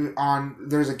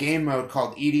 there's a game mode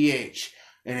called EDH,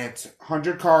 and it's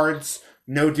 100 cards,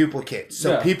 no duplicates.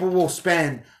 So people will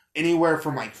spend anywhere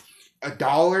from like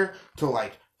 $1 to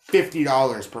like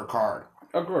 $50 per card.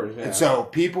 Of course, yeah. And so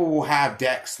people will have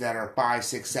decks that are $500,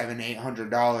 $600, $700,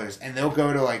 $800, and they'll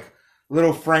go to like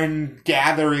little friend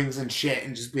gatherings and shit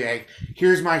and just be like,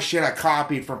 here's my shit I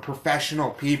copied from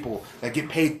professional people that get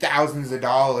paid thousands of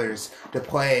dollars to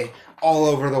play all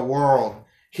over the world.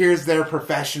 Here's their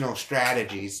professional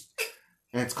strategies.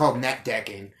 And it's called net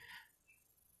decking.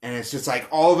 And it's just like,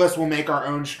 all of us will make our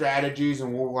own strategies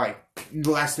and we'll like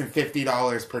less than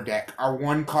 $50 per deck. Our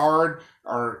one card,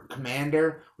 our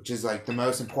commander, which is like the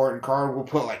most important card, we'll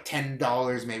put like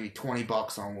 $10, maybe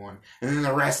 $20 on one. And then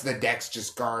the rest of the deck's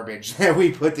just garbage that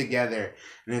we put together.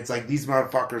 And it's like, these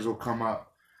motherfuckers will come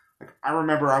up. Like, I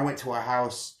remember I went to a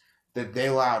house that they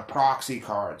allowed proxy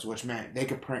cards, which meant they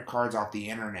could print cards off the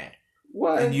internet.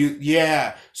 What? And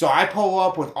so I pull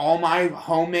up with all my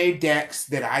homemade decks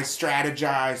that I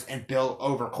strategized and built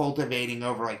over cultivating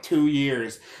over like 2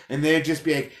 years. And they'd just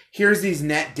be like, here's these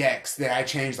net decks that I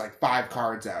changed like 5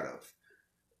 cards out of.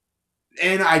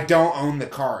 And I don't own the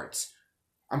cards.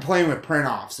 I'm playing with print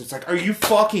offs. It's like, are you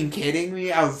fucking kidding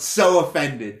me? I was so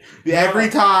offended. Every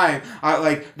time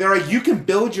they're like, you can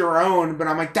build your own, but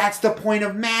I'm like, that's the point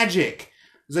of Magic.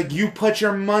 It's like, you put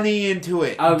your money into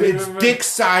it. It's dick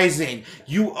sizing.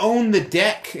 You own the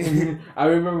deck. I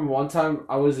remember one time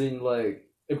I was in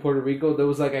Puerto Rico. There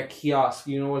was like a kiosk.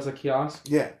 You know what's a kiosk?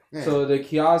 Yeah. So the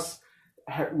kiosk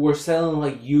were selling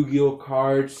like Yu-Gi-Oh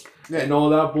cards and all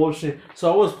that bullshit.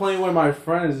 So I was playing with my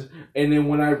friends, and then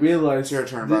when I realized... It's your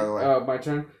turn, by the way. My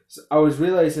turn. So I was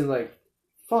realizing like,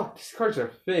 fuck, these cards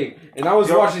are fake. And I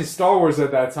was watching Star Wars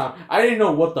at that time. I didn't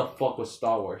know what the fuck was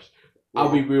Star Wars. I'll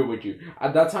be real with you.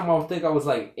 At that time, I think I was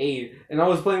like 8, and I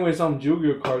was playing with some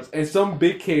Yu-Gi-Oh cards, and some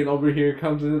big kid over here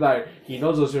comes in like, he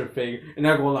knows those are fake, and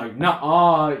I go like,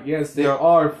 nah, yes, they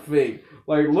are fake.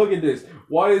 Like, look at this.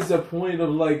 What is the point of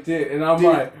like this? And I'm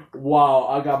like, wow,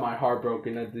 I got my heart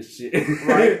broken at this shit.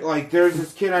 Right? Like, there's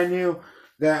this kid I knew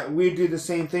that we do the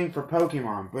same thing for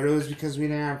Pokemon, but it was because we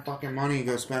didn't have fucking money to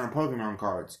go spend on Pokemon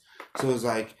cards. So it was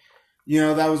like,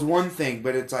 that was one thing,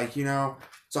 but it's like,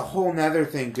 it's a whole nother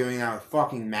thing doing that with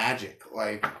fucking Magic.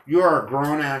 Like, you are a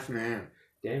grown-ass man.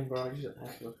 Damn, bro, I just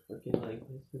act like fucking like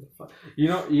this. You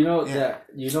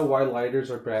know why lighters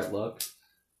are bad luck?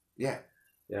 Yeah.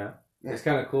 Yeah. It's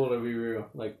kind of cool to be real.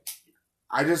 Like,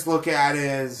 I just look at it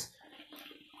as,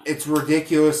 it's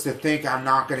ridiculous to think I'm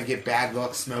not going to get bad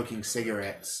luck smoking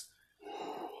cigarettes.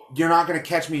 You're not going to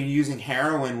catch me using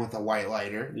heroin with a white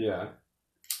lighter. Yeah.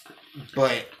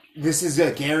 But this is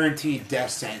a guaranteed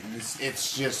death sentence.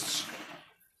 It's just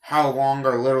how long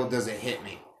or little does it hit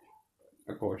me.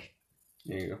 Of course.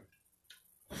 There you go.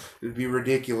 It would be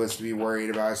ridiculous to be worried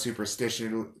about a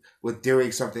superstition with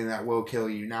doing something that will kill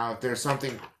you. Now, if there's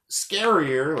something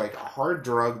scarier, like a hard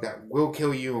drug that will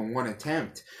kill you in one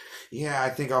attempt, I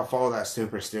think I'll follow that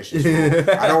superstitious rule.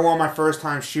 I don't want my first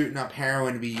time shooting up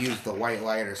heroin to be used the white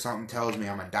light, or something tells me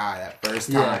I'm going to die that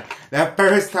first time. Yeah. That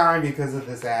first time because of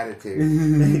this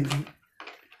attitude.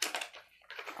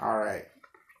 All right.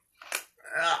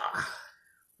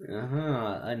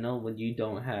 I know what you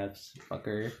don't have,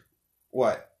 fucker.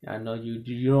 What? I know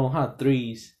you don't have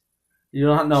 3s. You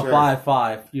don't have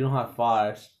 5. You don't have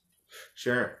 5s.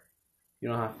 Sure. You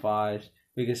don't have 5s.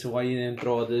 Because why you didn't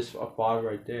throw this a 5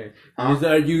 right there?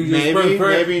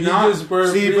 Maybe not.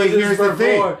 See, but here's the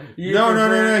thing.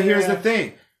 No. Here's the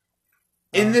thing.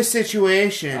 In this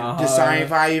situation, deciding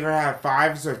if I either have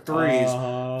 5s or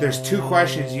 3s, there's 2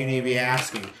 questions you need to be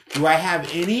asking. Do I have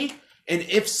any? And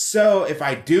if so, if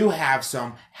I do have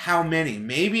some, how many?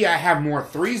 Maybe I have more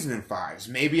 3s than 5s.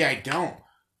 Maybe I don't.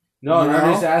 No,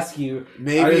 I just asked you.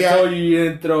 Maybe I told you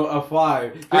didn't throw a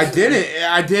 5. I didn't.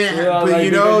 But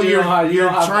you're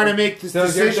trying to make this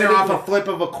decision off a flip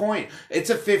of a coin.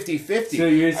 It's a 50-50. So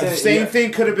you're saying, same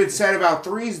thing could have been said about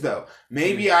 3s, though.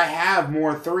 Maybe I have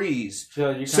more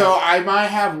 3s. So I might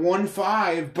have 1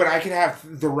 5, but I could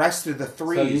have the rest of the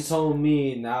 3s. So you told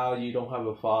me now you don't have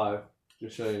a 5.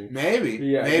 Just saying. Maybe.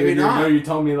 Yeah, maybe not. You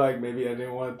told me like maybe I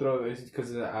didn't want to throw this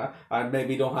because I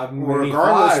maybe don't have many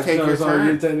regardless, 5s. Take your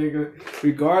turn.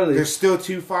 Regardless. There's still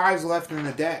 2 5s left in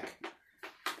the deck.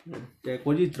 Dick,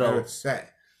 what do you throw? No, it's set.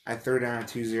 I threw down a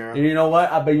 2-0. And you know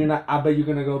what? I bet you're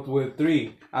gonna go with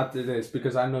 3 after this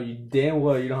because I know you damn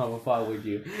well you don't have a 5 with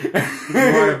you. You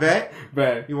want to bet?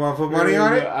 Bet. You want to put money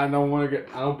on it? I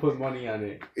don't put money on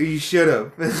it. You should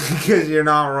have because you're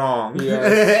not wrong.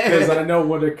 Yeah, because I know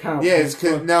what it counts. Yeah, it's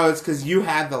because you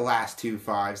had the last 2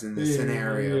 5s in this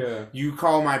scenario. Yeah. You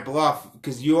call my bluff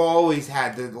because you always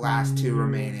had the last 2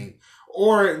 remaining,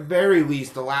 or at very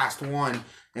least the last 1,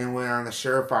 and went on the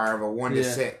surefire of a 1 to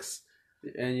 6.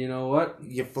 And you know what?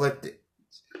 You flipped it.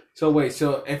 So wait,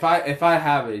 so if I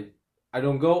have it, I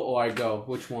don't go or I go.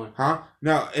 Which one? Huh?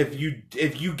 No, if you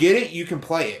get it, you can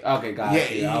play it. Okay, got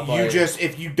it. Yeah, I'll you just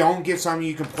if you don't get something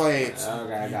you can play, it's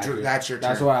Okay, I got you. that's your turn.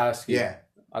 That's what I asked you. Yeah.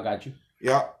 I got you.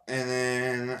 Yep. And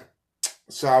then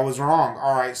so I was wrong.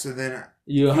 All right, so then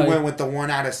You went with the 1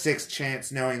 out of 6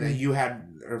 chance, knowing that you had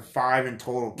or 5 in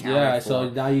total. Yeah, for. so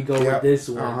now you go with this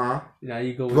one. Now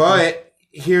you go with But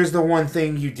here's the one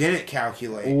thing you didn't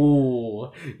calculate.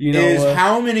 Ooh. You know is what?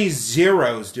 how many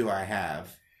zeros do I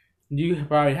have? You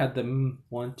probably had the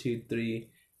 1, 2, 3,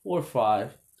 4,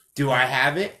 5. Do I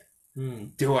have it?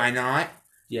 Do I not?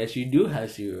 Yes, you do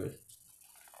have zeros.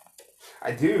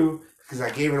 I do, because I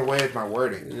gave it away with my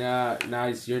wording. Now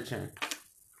it's your turn.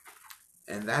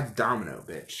 And that's domino,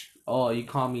 bitch. Oh, you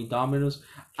call me Domino's?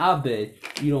 I bet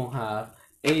you don't have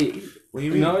 8. What do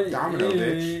you mean, domino,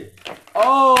 bitch?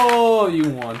 Oh, you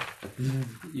won.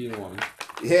 You won.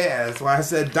 Yeah, that's why I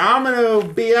said domino,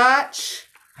 biatch.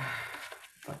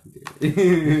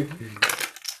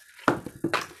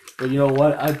 But you know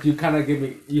what? You kind of give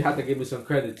me. You have to give me some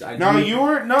credits.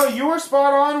 You were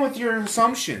spot on with your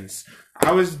assumptions.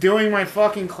 I was doing my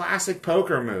fucking classic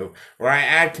poker move where I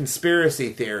add conspiracy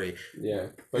theory. Yeah.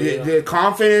 But The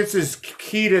confidence is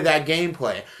key to that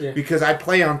gameplay because I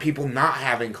play on people not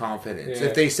having confidence. Yeah.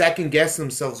 If they second guess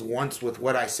themselves once with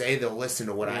what I say, they'll listen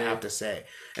to what I have to say.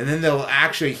 And then they'll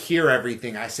actually hear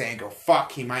everything I say and go,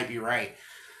 fuck, he might be right.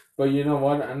 But you know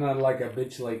what? I'm not like a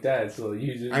bitch like that. So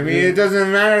you just. I mean, it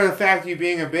doesn't matter the fact you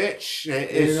being a bitch.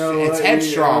 It's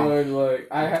headstrong.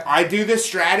 I do this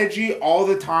strategy all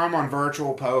the time on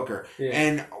virtual poker. Yeah.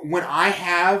 And when I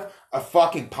have a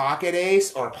fucking pocket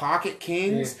ace or pocket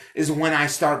kings is when I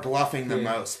start bluffing the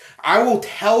most. I will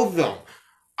tell them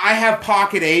I have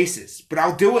pocket aces, but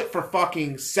I'll do it for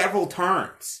fucking several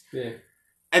turns. Yeah.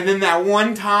 And then that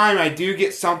one time I do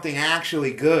get something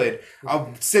actually good,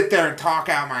 I'll sit there and talk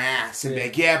out my ass and be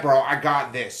like, yeah, bro, I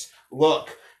got this.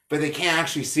 Look. But they can't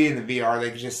actually see in the VR. They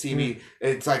can just see me.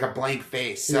 It's like a blank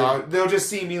face. So they'll just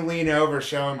see me lean over,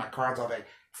 showing my cards all day.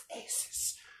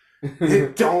 It's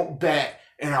aces. Don't bet.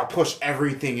 And I'll push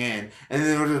everything in. And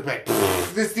then they'll just be like,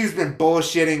 this dude's been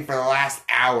bullshitting for the last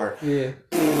hour. Yeah.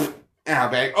 And I'll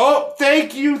be like, oh,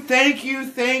 thank you. That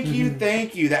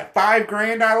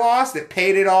 $5,000 I lost, it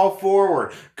paid it all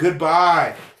forward.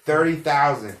 Goodbye.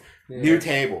 30,000. New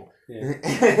table. Yeah.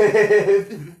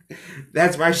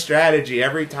 That's my strategy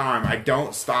every time. I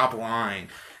don't stop lying.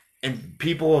 And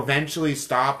people eventually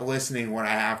stop listening to what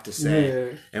I have to say.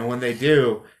 Yeah. And when they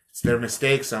do, it's their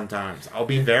mistake sometimes. I'll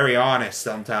be very honest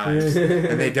sometimes.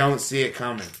 And they don't see it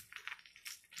coming.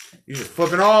 You're just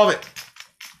flipping all of it.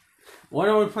 Why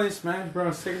don't we play Smash, bro?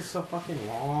 It's taking so fucking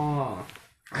long.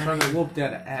 I'm trying to whoop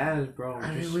that ass, bro.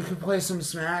 I mean, we could play some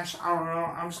Smash. I don't know.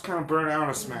 I'm just kind of burnt out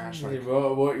of Smash. Like, hey,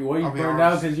 bro, what you burned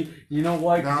out? Because you know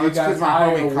what? No, it's because my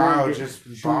homie Kyle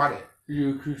just bought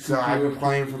it. So I've been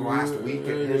playing for the last week at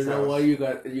his house. You know what?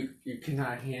 You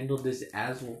cannot handle this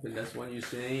ass whooping. That's what you're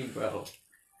saying, bro.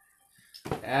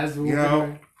 Ass whooping. You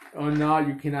know, or not,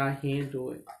 you cannot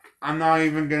handle it. I'm not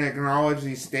even going to acknowledge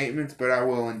these statements, but I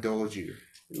will indulge you.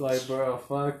 Like, bro,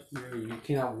 fuck you. You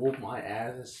cannot whoop my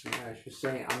ass and Smash. You're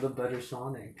saying I'm the better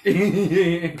Sonic.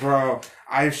 Bro,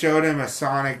 I showed him a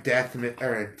Sonic Death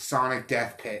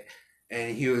Pit,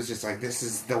 and he was just like, this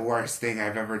is the worst thing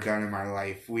I've ever done in my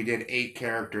life. We did 8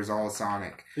 characters, all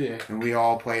Sonic. Yeah. And we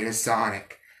all played as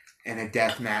Sonic in a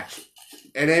death match.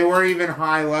 And they weren't even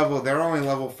high level. They're only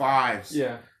level 5s.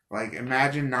 Yeah. Like,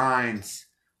 imagine 9s.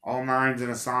 All 9s in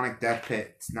a Sonic Death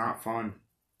Pit. It's not fun.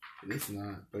 It's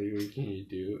not, but what can you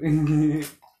do?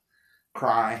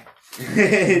 Cry.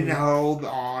 And hold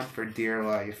on for dear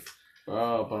life.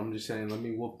 Oh, but I'm just saying, let me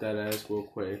whoop that ass real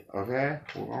quick. Okay,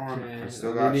 hold on. Okay. I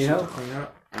still got shit help. Clean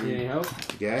up. You need help?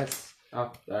 Yes.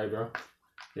 Oh, sorry, bro.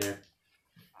 Yeah.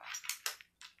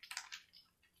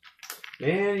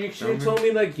 Man, you should have told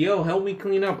me, like, yo, help me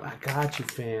clean up. I got you,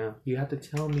 fam. You have to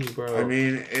tell me, bro. I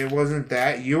mean, it wasn't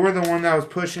that. You were the one that was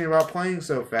pushing about playing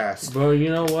so fast. Bro, you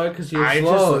know what? Because you're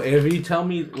slow. If you tell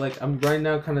me, like, I'm right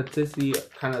now kind of tipsy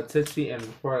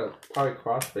and probably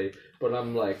crossfade. But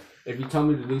I'm like, if you tell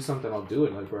me to do something, I'll do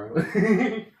it, like, bro.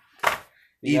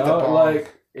 Eat the bong.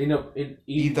 Like,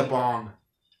 eat the bong.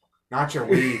 Not your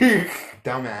weed.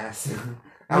 Dumbass.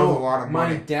 That was a lot of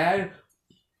money.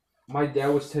 My dad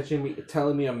was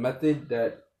telling me a method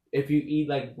that if you eat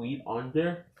like weed on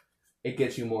there, it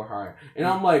gets you more high. And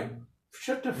I'm like,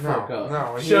 Shut the fuck No, up.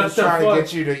 no. He Shut was the trying fuck. to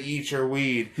get you to eat your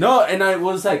weed. No, and I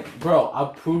was like, bro, I'll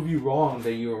prove you wrong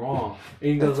that you're wrong.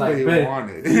 And he That's goes what like, he "Bet."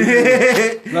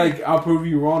 wanted. Like, I'll prove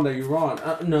you wrong that you're wrong.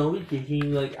 No,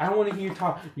 like, I don't want to hear you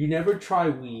talk. You never try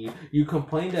weed. You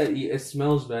complain that it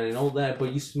smells bad and all that,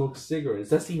 but you smoke cigarettes.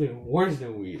 That's even worse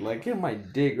than weed. Like, get my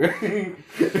dick, right?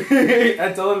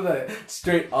 I told him that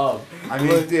straight up. I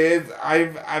mean, dude,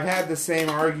 I've had the same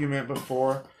argument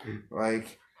before.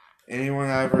 Like, anyone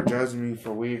that ever judged me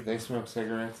for weed, if they smoke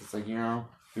cigarettes, it's like, you know,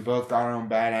 we both got our own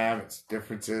bad habits.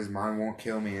 Difference is, mine won't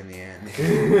kill me in the end.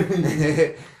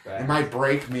 It might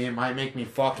break me, it might make me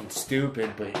fucking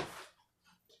stupid, but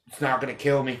it's not gonna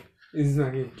kill me. It's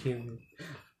not gonna kill me.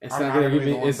 It's I'm not not gonna gonna give be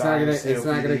me. the one It's not dying gonna. of It's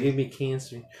not gonna COPD. give me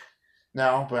cancer.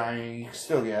 No, but I mean, you can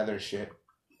still get other shit.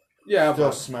 Yeah,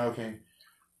 Still smoking.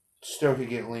 Still could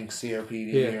get linked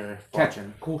COPD Yeah. or Catch.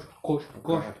 fucking. Coach.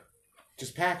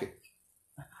 Just pack it.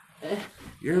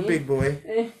 You're a big boy.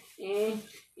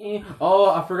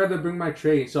 Oh, I forgot to bring my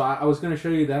tray. So I was gonna show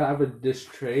you that I have this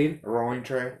trade. A rolling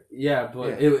tray. Yeah,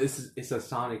 but Yeah. it's a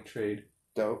Sonic trade.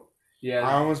 Dope. Yeah.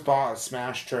 I almost bought a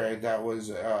Smash tray that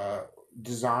was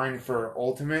designed for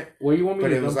Ultimate, What do you want me but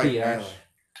to it was dump like the ash?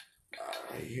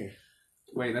 here.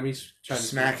 Wait, let me try to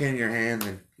Smack in your hand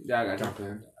and Yeah, I got dump you.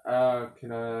 in.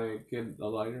 Can I get a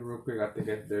lighter real quick? I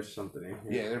think there's something in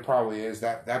here. Yeah, there probably is.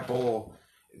 That bowl,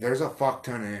 there's a fuck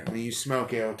ton in it. When you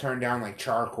smoke it, it'll turn down like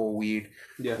charcoal weed,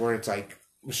 Yeah. where it's like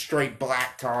straight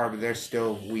black tar, but there's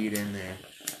still weed in there.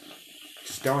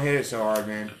 Just don't hit it so hard,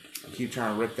 man. Keep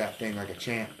trying to rip that thing like a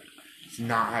champ. It's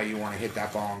not how you want to hit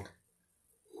that bong.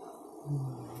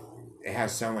 It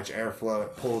has so much airflow,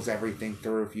 it pulls everything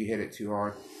through if you hit it too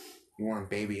hard. You want to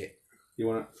baby it. You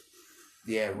want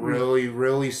Yeah, really,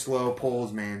 really slow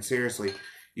pulls, man. Seriously.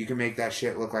 You can make that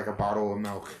shit look like a bottle of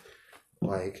milk.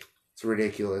 Like, it's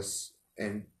ridiculous.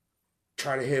 And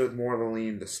try to hit it with more of a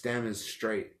lean. The stem is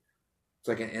straight. It's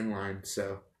like an inline,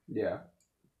 so. Yeah.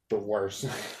 But worse.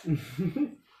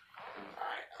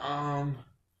 Alright,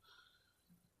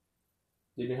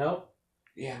 Did it help?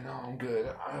 yeah, no, I'm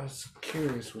good. I was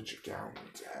curious what your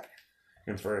download's at.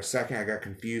 And for a second, I got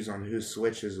confused on whose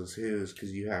switches was whose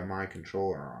because you have my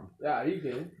controller on. Yeah, you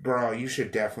can. Bro, you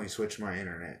should definitely switch my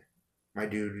internet. My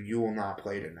dude, you will not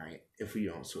play tonight if we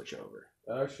don't switch over.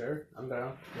 Sure. I'm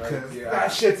down. Because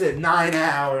that shit's at 9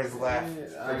 hours left.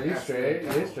 You're straight.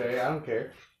 I don't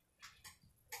care.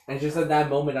 And just at that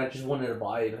moment, I just wanted to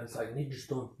buy it. It's like Ninja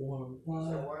Storm 4. So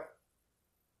what?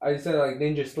 I said like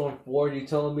Ninja Storm 4. You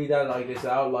telling me that like it's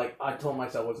out? Like I told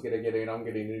myself I was gonna get it, and I'm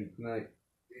getting it tonight.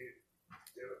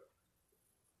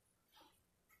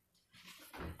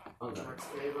 It's my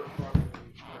favorite fucking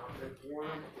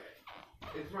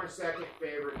it's my second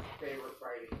favorite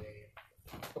fighting game.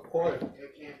 Of course.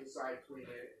 I can't decide between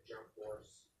it and Jump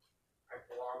Force. I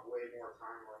vlogged way more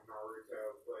time on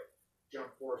Naruto, but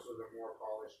Jump Force was a more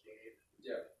polished game.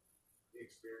 Yeah. The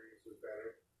experience was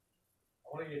better.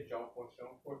 I want to get Jump Force.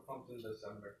 Jump Force comes in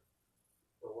December.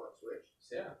 For what, Switch?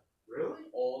 Yeah.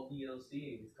 Really? All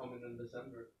DLC is coming in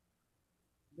December.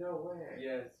 No way.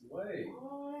 Yes, way.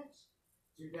 What?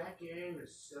 Dude, that game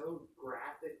is so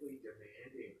graphically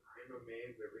demanding. I'm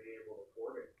amazed they're being able to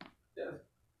port it. Yeah.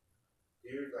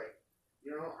 Dude, like,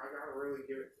 you know, I gotta really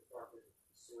give it to fucking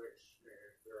Switch, man,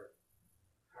 for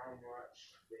how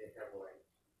much they have, like,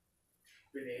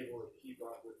 been able to keep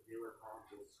up with newer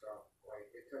console stuff.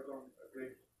 Like, it took them a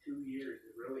good 2 years,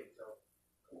 really, until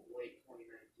late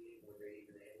 2019, were they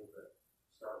even able to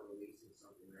start releasing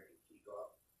something that can keep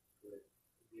up with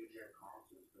new gen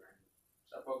consoles. But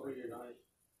I fuck with your knife.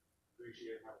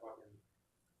 appreciate my fucking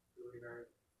doing that.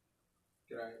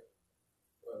 Can I?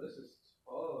 Well, this is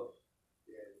tough.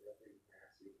 Yeah, that thing's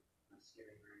nasty. My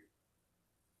skinning ring.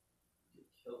 You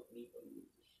killed me when you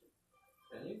did this shit.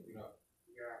 Can you? No.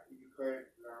 Yeah, you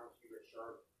could now keep it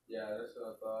sharp. Yeah, that's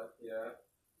what I thought. Yeah.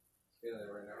 It's feeling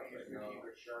it right now. I used to keep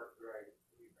it sharp, right?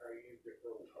 I used it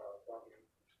for fucking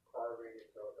carving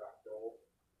until it got dull.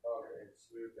 And then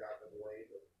smoothed out the blade,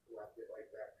 but left it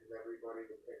like that because everybody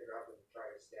would pick it up and try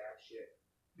to stab shit.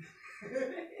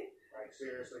 Like,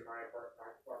 seriously, my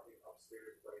fucking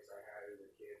upstairs place I had as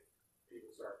a kid, people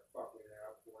started fucking it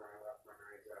up when I left my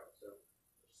knives out, so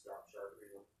I just stopped sharpening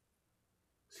them.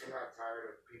 So I got tired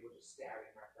of people just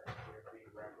stabbing my furniture and being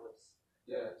reckless.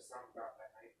 Yeah. There's something about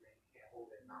that knife thing, you can't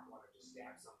hold it and not want to just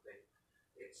stab something.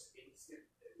 It's instant.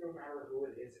 No matter who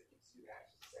it is, it gives you that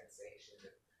sensation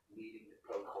of needing to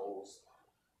poke holes.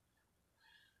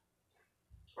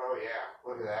 Oh yeah,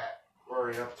 look at that. We're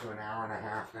already up to an hour and a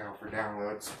half now for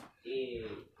downloads.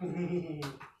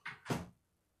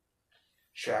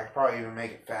 Shit, I could probably even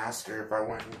make it faster if I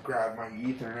went and grabbed my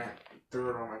Ethernet. threw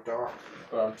it on my dock.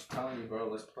 Bro, I'm just telling you, bro.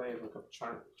 Let's play. Look, I'm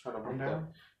trying to I'm whoop that. down.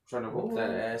 Trying to whoop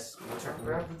that ass.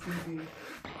 Grab the TV.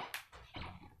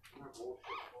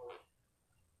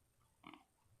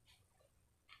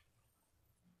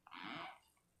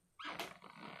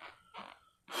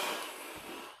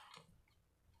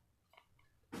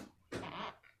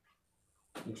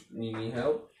 You need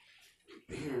help?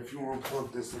 Here, if you want to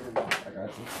plug this in. I got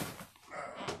you.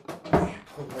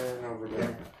 Plug that in over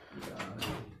there.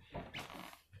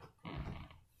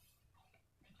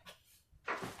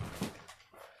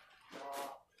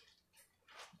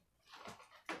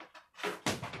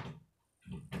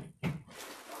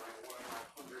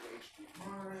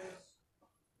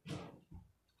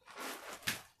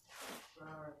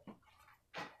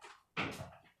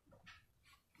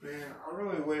 Man, I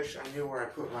really wish I knew where I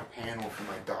put my panel for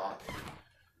my dock.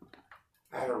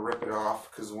 I had to rip it off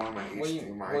because one of my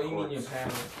HDMI What do you mean your cords.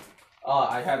 panel? Oh,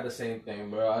 I have the same thing,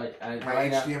 bro. My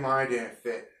right now- HDMI didn't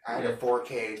fit. I had Yeah. a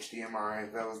 4K HDMI.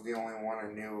 That was the only one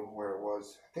I knew where it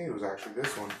was. I think it was actually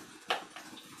this one.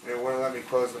 It wouldn't let me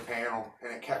close the panel,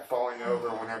 and it kept falling over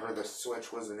whenever the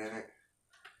switch wasn't in it.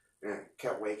 And it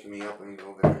kept waking me up in the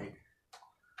middle of the night.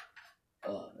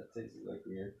 That tastes like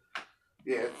weird.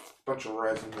 Yeah, it's a bunch of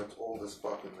resin that's old as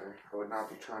fuck in there. I would not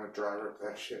be trying to dry rip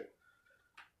that shit.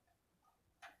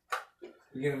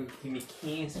 You're gonna give me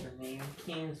cancer, man.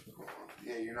 Cancer.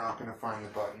 Yeah, you're not gonna find the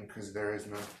button because there is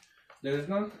none. There's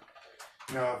none?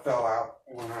 No, it fell out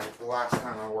the last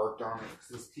time I worked on it because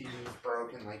this TV was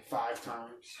broken like 5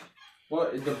 times. Well,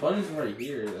 the button's right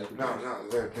here. Like, No,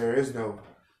 there is no.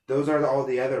 Those are all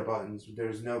the other buttons.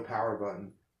 There's no power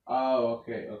button. Oh,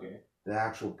 okay. The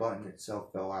actual button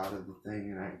itself fell out of the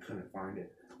thing and I couldn't find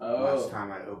it. Oh. Last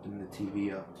time I opened the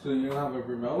TV up. So you don't have a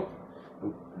remote?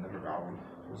 Oop, never got one.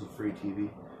 It was a free TV.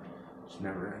 Just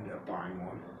never ended up buying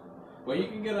one. Well, you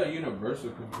can get a universal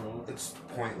control. It's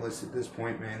pointless at this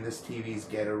point, man. This TV's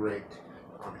ghetto rigged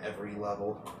on every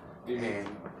level. And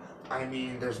I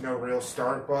mean, there's no real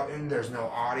start button. There's no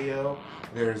audio.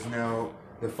 There's no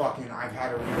I've had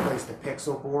to replace the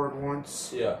pixel board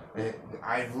once. Yeah.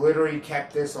 I've literally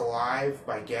kept this alive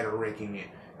by ghetto rigging it.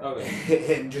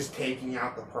 Okay. And just taking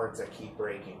out the parts that keep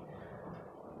breaking.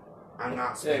 I'm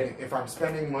not spending. If I'm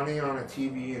spending money on a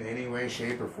TV in any way,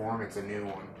 shape, or form, it's a new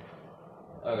one.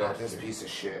 Not this piece of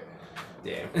shit.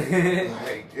 Damn.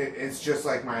 Like it's just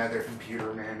like my other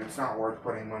computer, man. It's not worth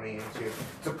putting money into.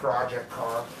 It's a project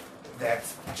car that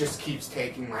just keeps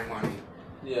taking my money.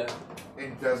 Yeah.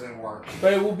 It doesn't work.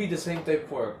 But it will be the same thing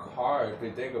for a car if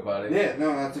you think about it. Yeah,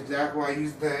 no, that's exactly why I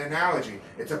used the analogy.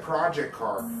 It's a project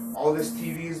car. All this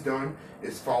TV's done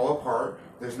is fall apart.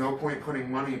 There's no point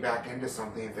putting money back into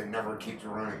something if it never keeps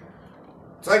running.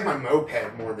 It's like my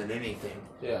moped more than anything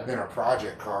than a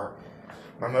project car.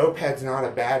 My moped's not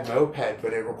a bad moped,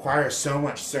 but it requires so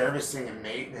much servicing and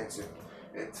maintenance. And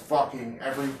it's fucking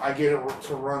I get it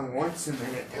to run once and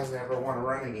then it doesn't ever want to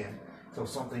run again until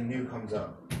something new comes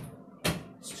up.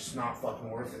 It's just not fucking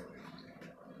worth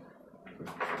it.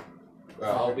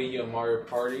 I'll be your Mario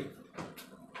Party.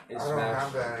 I don't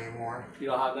have that anymore. You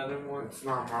don't have that anymore? It's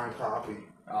not my copy.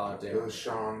 Oh, damn. It was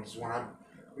Sean's.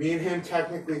 Me and him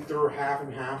technically threw half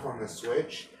and half on the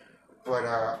Switch, but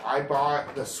I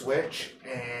bought the Switch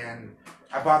and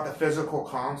I bought the physical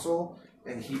console,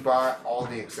 and he bought all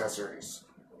the accessories.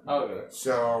 Okay.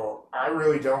 So I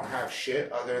really don't have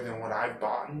shit other than what I've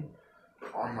bought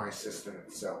on my system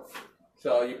itself.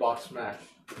 So you bought Smash?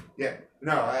 Yeah.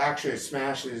 No, actually,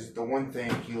 Smash is the one thing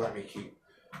he let me keep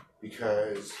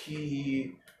because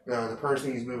the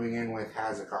person he's moving in with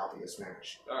has a copy of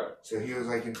Smash. Alright. So he was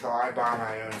like, until I buy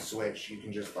my own Switch, you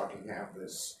can just fucking have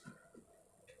this.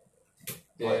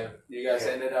 Yeah. You guys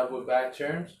ended up with bad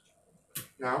terms?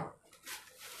 No.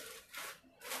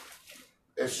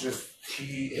 It's just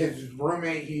his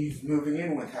roommate he's moving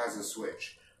in with has a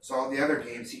Switch. So all the other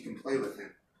games he can play with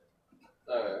him.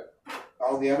 Alright.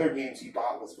 All the other games he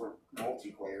bought was for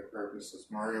multiplayer purposes.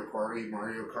 Mario Party,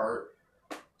 Mario Kart,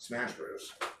 Smash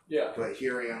Bros. Yeah. But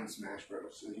here he owns Smash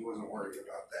Bros, so he wasn't worried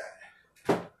about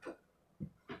that.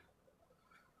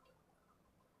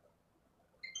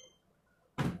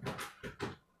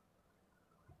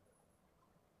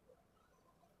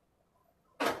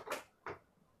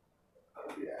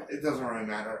 Yeah, it doesn't really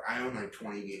matter. I own like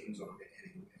 20 games on it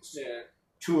anyways. Yeah.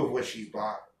 2 of which he's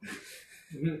bought.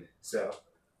 So.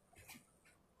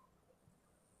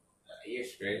 You're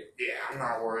straight. Yeah, I'm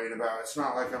not worried about it. It's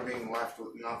not like I'm being left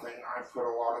with nothing. I've put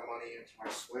a lot of money into my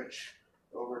Switch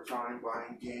over time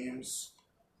buying games.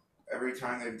 Every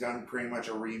time they've done pretty much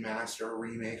a remaster or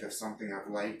remake of something I've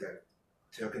liked, I've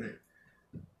taken it.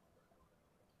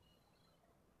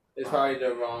 It's probably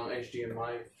the wrong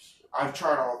HDMI. I've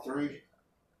tried all three.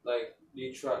 Like,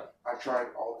 you try. I've tried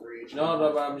all three. No,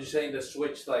 but I'm just saying the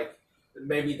switch, like,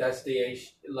 maybe that's the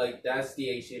that's the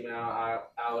HDMI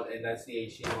out, and that's the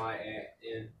HDMI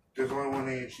in. There's only one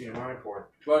HDMI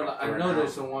port. But I know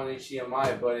there's the one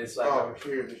HDMI, but it's like. Oh,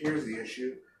 here's the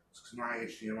issue. It's because my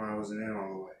HDMI wasn't in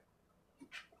all the way.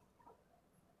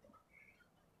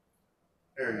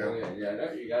 There you go. Yeah,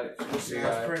 no, you got it. See,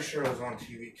 I was pretty sure it was on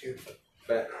TV too.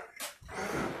 Bet.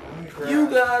 You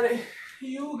got it.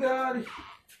 You got it.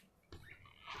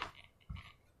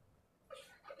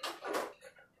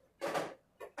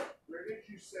 Where did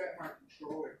you set my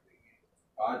controller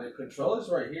thing? The controller's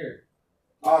right here.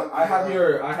 Oh, I have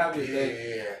your thing. thing.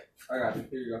 Yeah. I got it.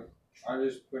 Here you go. I'm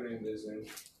just putting this in.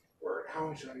 Word, how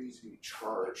much I need to be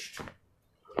charged?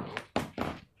 Does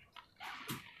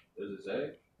it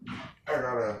say? I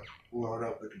gotta load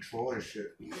up the controller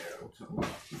shit. Yeah,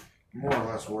 more or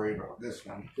less worried about this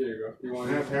one. Here you go. You want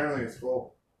And it? apparently it's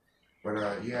full. But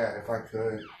yeah, if I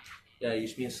could. Yeah, you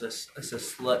should be a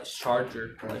slut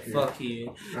charger. Like, Okay. fuck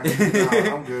you. No,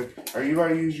 I'm good. Are you about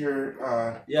to use your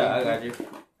Yeah, I GameCube? got you.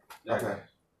 Okay.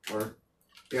 Word.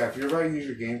 Yeah, if you're about to use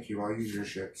your GameCube, I'll use your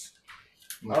shits.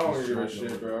 I don't give a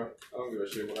shit, bro. I don't give a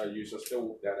shit what I use. I still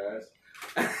whoop that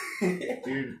ass.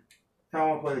 Dude, I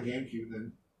want to play the GameCube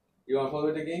then. You want to play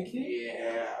with the GameCube?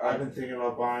 Yeah, I've been thinking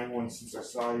about buying one since I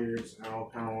saw yours, and I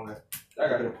kind of want to I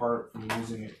take got it it. apart from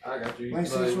using it. I got you. Let me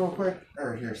see this real quick.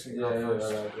 Or here, see Yeah, it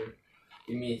first. I got you.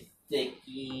 Give me a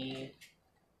sticky.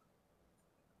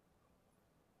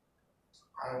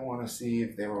 I want to see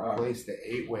if they replace the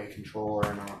 8-way controller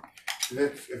or not.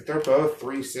 If they're both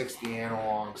 360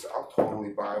 analogs, I'll totally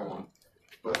buy one.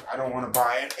 But I don't want to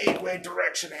buy an 8-way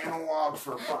direction analog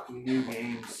for fucking new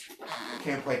games. I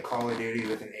can't play Call of Duty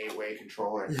with an 8-way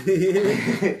controller.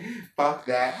 Fuck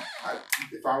that.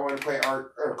 If I want to play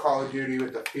Call of Duty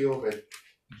with the feel of an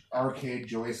arcade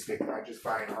joystick, I just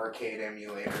buy an arcade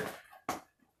emulator.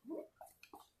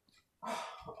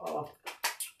 Oh.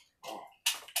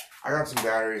 I got some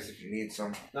batteries if you need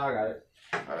some. No, I got it.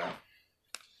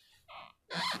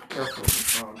 Careful.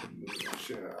 Move that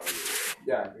shit out of here.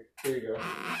 Yeah, here you go.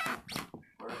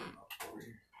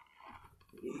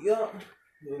 Here you go.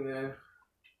 And then,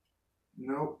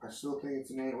 Nope, I still think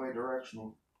it's an 8-way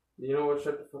directional. you know what?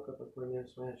 Shut the fuck up and play that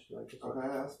Smash. Like, just Okay,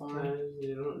 that's fine. man,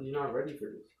 you're not ready for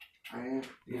this. I am.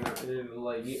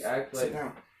 Like you act Sit like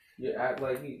down.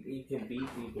 you can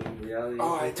beat me, but in reality,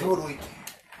 Oh, you I can't. totally can.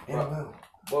 Well, will.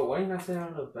 Well, why you not sitting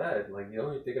on the bed? Like you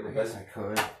only think of the I guess bed. I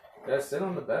could. Yeah, sit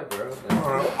on the bed, bro.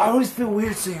 I always feel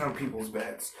weird sitting on people's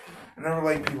beds. I never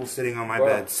like people sitting on my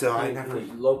bed, so I never.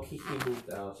 Low key he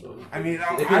moved out, so. I mean,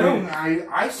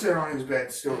 I sit on his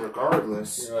bed still,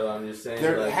 regardless. You know what I'm just saying.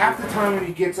 There, like, half the time when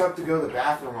he gets up to go to the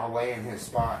bathroom, I'll lay in his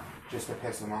spot just to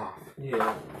piss him off.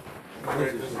 Yeah. But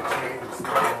it doesn't change. It's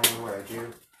not the only way,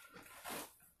 dude.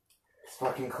 This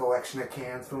fucking collection of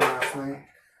cans from last night.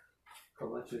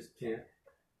 Come on, just can't.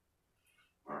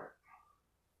 Alright.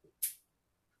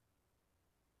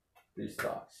 These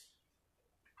stocks.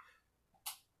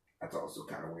 That's also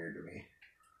kind of weird to me.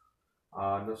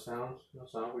 No sound.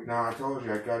 We No, I told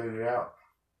you I gutted it out.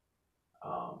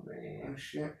 Oh man. Oh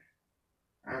shit.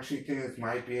 I actually think this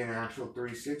might be an actual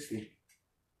 360.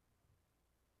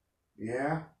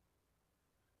 Yeah?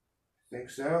 Think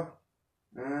so?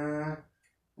 I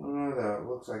don't know though. It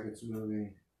looks like it's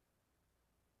moving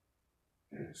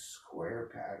in a square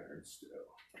pattern still.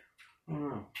 I don't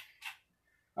know.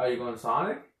 Are you going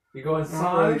Sonic? You going I'm not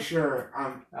Sonic? really sure.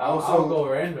 I'll go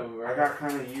random, I right? got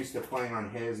kind of used to playing on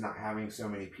his, not having so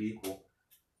many people.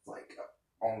 Like,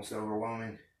 almost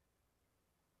overwhelming.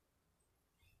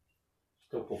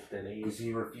 Still both that Because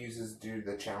he refuses to do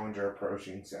the challenger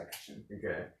approaching section.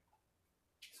 Okay.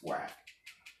 It's whack.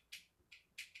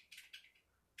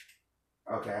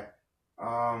 Okay.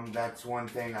 That's one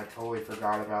thing I totally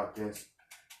forgot about this.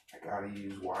 I gotta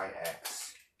use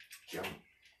YX. Jump.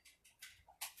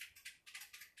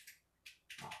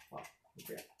 Oh fuck.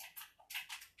 Okay.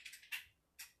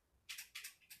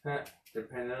 Huh.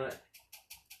 Depending on it.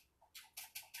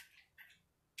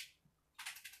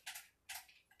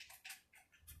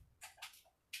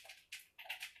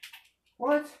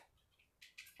 What?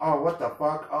 Oh, what the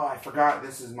fuck? Oh, I forgot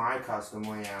this is my custom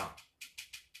layout.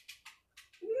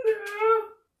 No.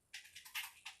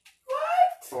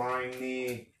 What? Flying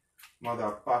knee,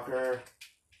 motherfucker.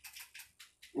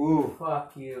 Ooh.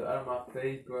 Fuck you out of my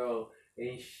face, bro.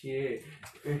 Ain't shit.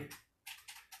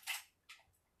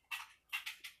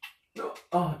 No.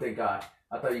 Oh, thank God.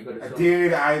 I thought you could have.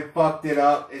 Dude, I fucked it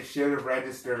up. It should have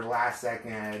registered last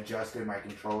second and I adjusted my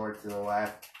controller to the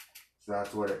left. So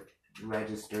that's what it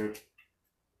registered.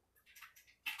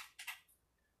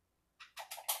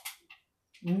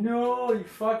 No, you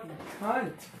fucking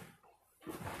cunt.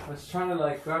 I was trying to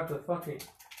like grab the fucking.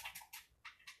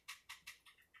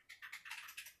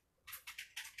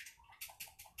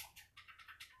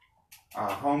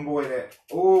 Homeboy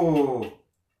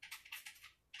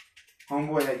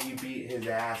that you beat his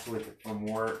ass with from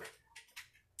work.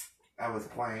 I was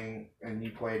playing and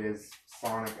you played as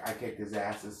Sonic. I kicked his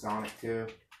ass as Sonic too.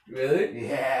 Really?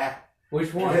 Yeah.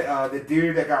 Which one? The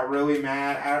dude that got really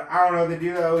mad. I don't know. The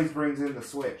dude that always brings in the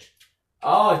Switch.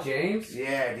 Oh, James?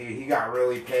 Yeah, dude. He got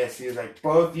really pissed. He was like,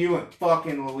 both you and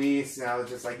fucking Luis. And I was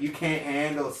just like, you can't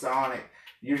handle Sonic.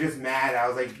 You're just mad. I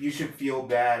was like, you should feel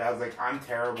bad. I was like, I'm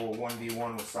terrible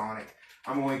 1v1 with Sonic.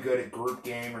 I'm only good at group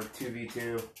game or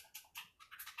 2v2.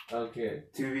 Okay.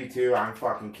 2v2, I'm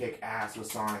fucking kick ass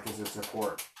with Sonic as a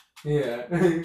support. Yeah.